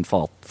number one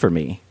fault for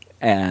me.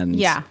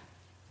 And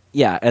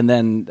and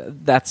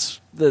then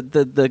that's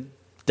the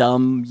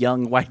dumb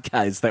young white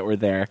guys that were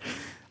there.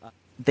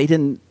 They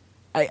didn't.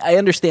 I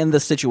understand the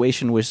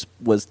situation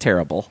was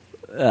terrible,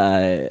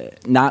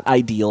 not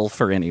ideal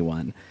for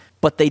anyone,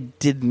 but they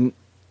didn't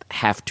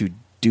have to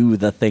do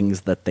the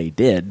things that they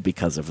did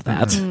because of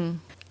that. Mm-hmm.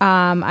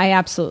 I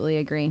absolutely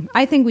agree.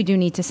 I think we do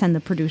need to send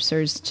the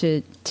producers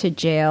to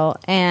jail,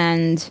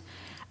 and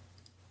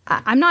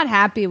I'm not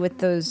happy with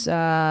those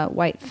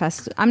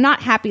I'm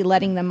not happy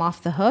letting them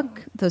off the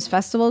hook. Those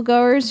festival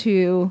goers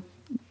who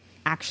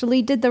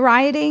actually did the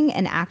rioting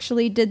and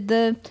actually did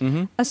the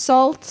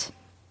assault.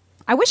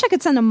 I wish I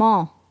could send them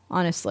all,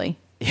 honestly.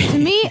 To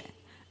me,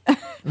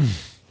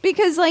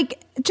 because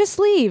just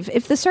leave.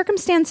 If the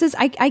circumstances,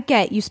 I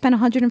get you spent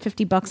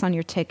 $150 on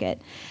your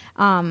ticket,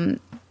 but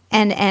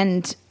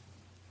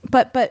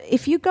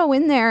if you go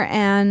in there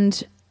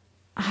and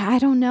I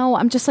don't know,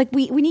 I'm just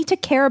we need to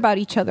care about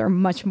each other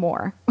much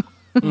more.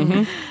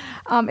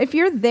 If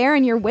you're there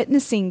and you're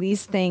witnessing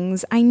these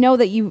things, I know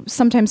that you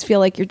sometimes feel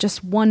like you're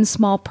just one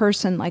small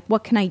person. Like,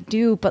 what can I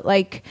do? But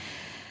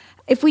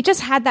if we just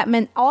had that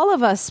all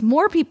of us,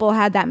 more people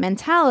had that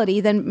mentality,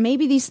 then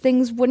maybe these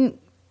things wouldn't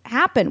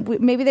happen.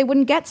 Maybe they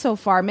wouldn't get so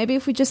far. Maybe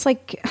if we just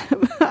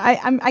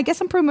I guess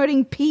I'm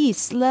promoting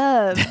peace,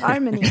 love,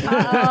 harmony.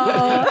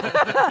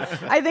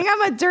 I think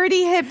I'm a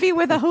dirty hippie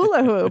with a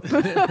hula hoop.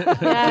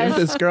 Give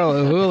this girl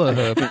a hula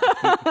hoop.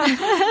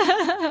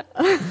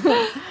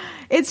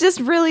 It's just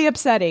really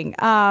upsetting.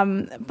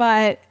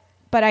 But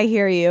I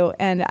hear you,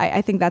 and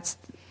I think that's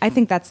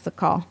the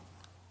call.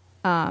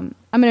 I'm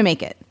gonna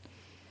make it.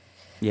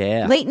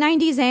 Yeah. Late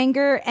 90s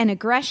anger and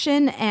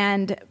aggression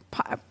and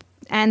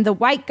the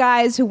white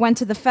guys who went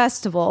to the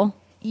festival,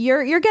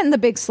 you're getting the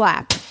big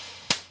slap.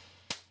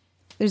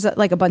 There's a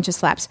bunch of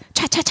slaps.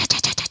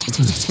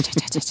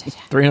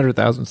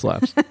 300,000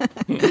 slaps.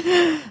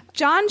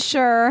 John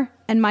Schur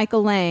and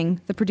Michael Lang,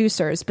 the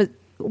producers, but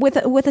with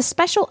a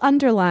special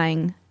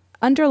underline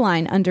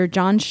under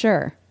John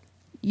Schur,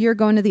 you're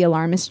going to the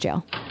alarmist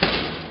jail.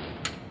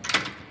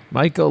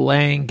 Michael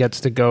Lang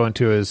gets to go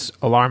into his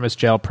alarmist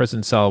jail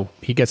prison cell.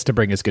 He gets to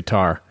bring his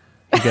guitar.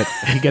 He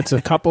gets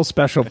a couple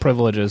special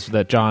privileges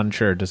that John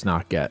Schur does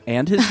not get.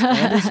 And his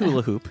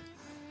hula hoop.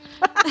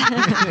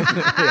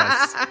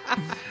 Yes.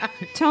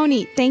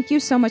 Tony, thank you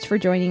so much for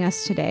joining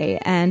us today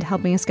and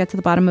helping us get to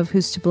the bottom of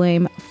who's to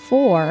blame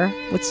for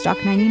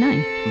Woodstock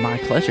 99. My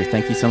pleasure.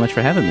 Thank you so much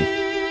for having me.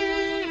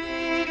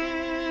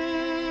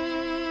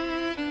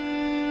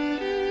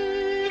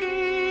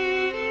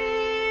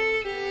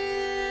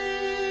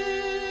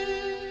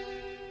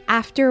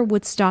 After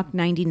Woodstock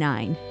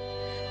 99.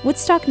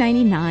 Woodstock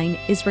 99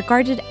 is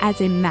regarded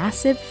as a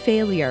massive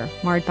failure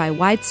marred by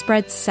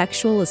widespread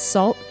sexual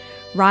assault,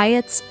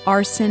 riots,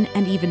 arson,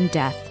 and even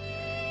death.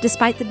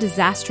 Despite the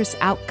disastrous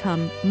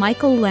outcome,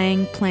 Michael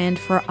Lang planned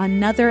for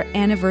another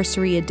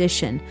anniversary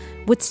edition,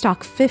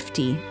 Woodstock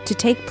 50, to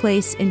take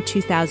place in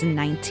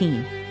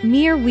 2019.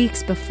 Mere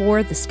weeks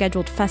before the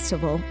scheduled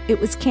festival,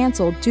 it was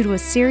canceled due to a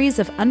series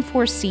of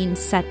unforeseen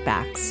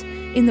setbacks.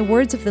 In the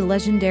words of the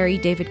legendary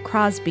David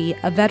Crosby,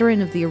 a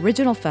veteran of the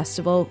original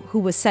festival who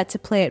was set to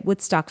play at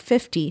Woodstock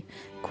 50,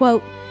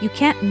 quote, "You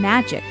can't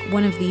magic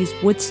one of these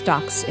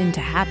Woodstocks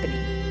into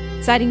happening,"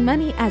 citing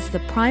money as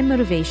the prime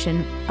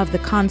motivation of the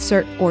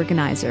concert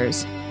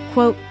organizers.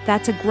 Quote,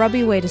 "That's a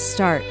grubby way to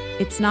start.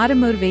 It's not a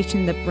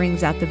motivation that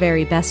brings out the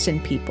very best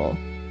in people."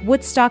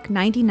 Woodstock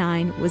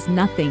 99 was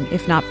nothing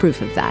if not proof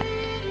of that.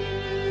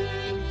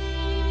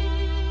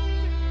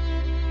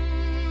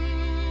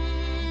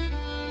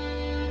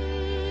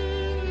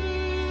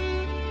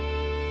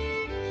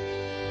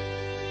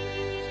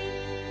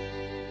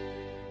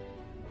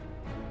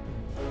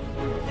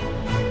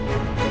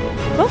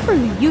 Vote for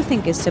who you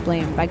think is to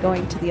blame by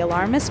going to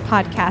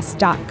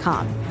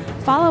thealarmistpodcast.com.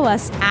 Follow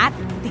us at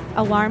The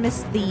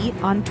Alarmist The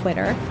on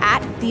Twitter,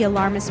 at The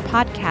Alarmist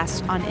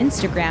Podcast on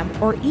Instagram,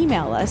 or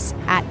email us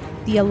at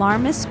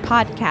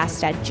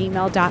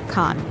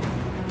thealarmistpodcast@gmail.com.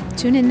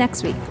 Tune in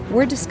next week.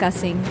 We're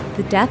discussing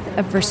the death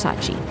of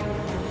Versace.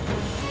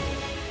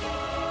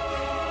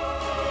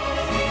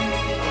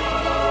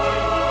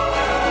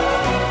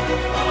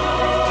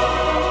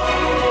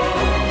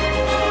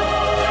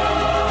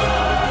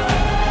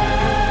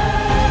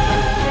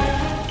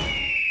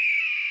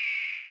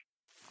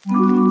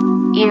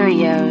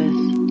 Erios.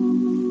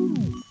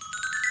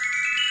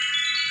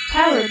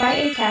 Powered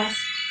by Acast.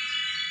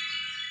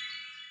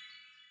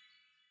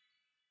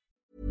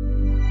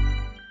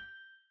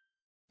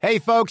 Hey,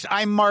 folks,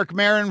 I'm Mark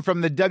Maron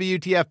from the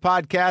WTF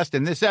Podcast,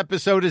 and this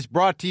episode is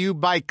brought to you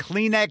by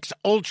Kleenex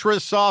Ultra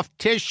Soft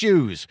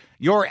Tissues.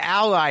 your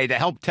ally to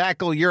help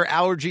tackle your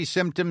allergy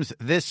symptoms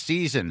this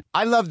season.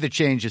 I love the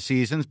change of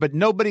seasons, but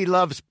nobody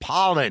loves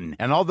pollen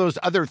and all those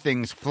other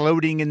things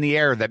floating in the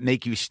air that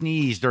make you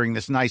sneeze during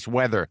this nice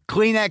weather.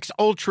 Kleenex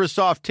Ultra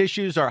Soft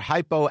Tissues are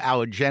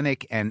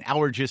hypoallergenic and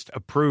allergist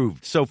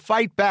approved. So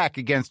fight back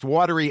against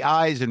watery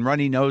eyes and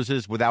runny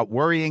noses without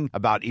worrying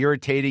about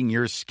irritating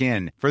your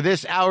skin. For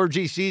this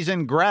allergy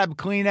season, grab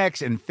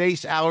Kleenex and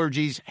face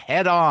allergies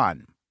head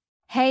on.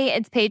 Hey,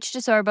 it's Paige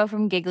DeSorbo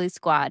from Giggly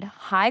Squad.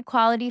 High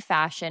quality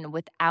fashion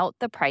without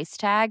the price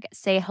tag.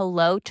 Say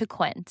hello to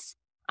Quince.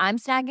 I'm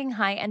snagging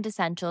high-end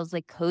essentials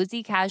like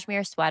cozy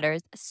cashmere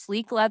sweaters,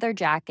 sleek leather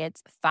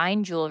jackets,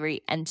 fine jewelry,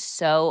 and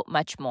so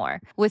much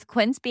more. With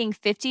Quince being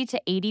 50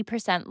 to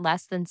 80%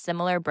 less than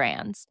similar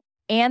brands.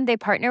 And they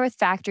partner with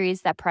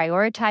factories that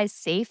prioritize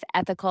safe,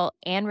 ethical,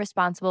 and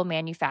responsible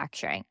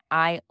manufacturing.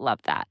 I love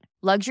that.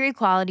 Luxury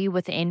quality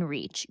within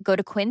reach. Go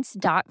to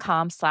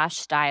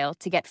quince.com/style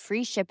to get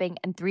free shipping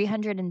and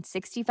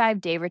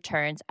 365-day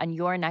returns on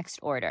your next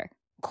order.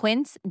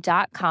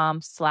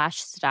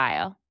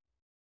 Quince.com/style.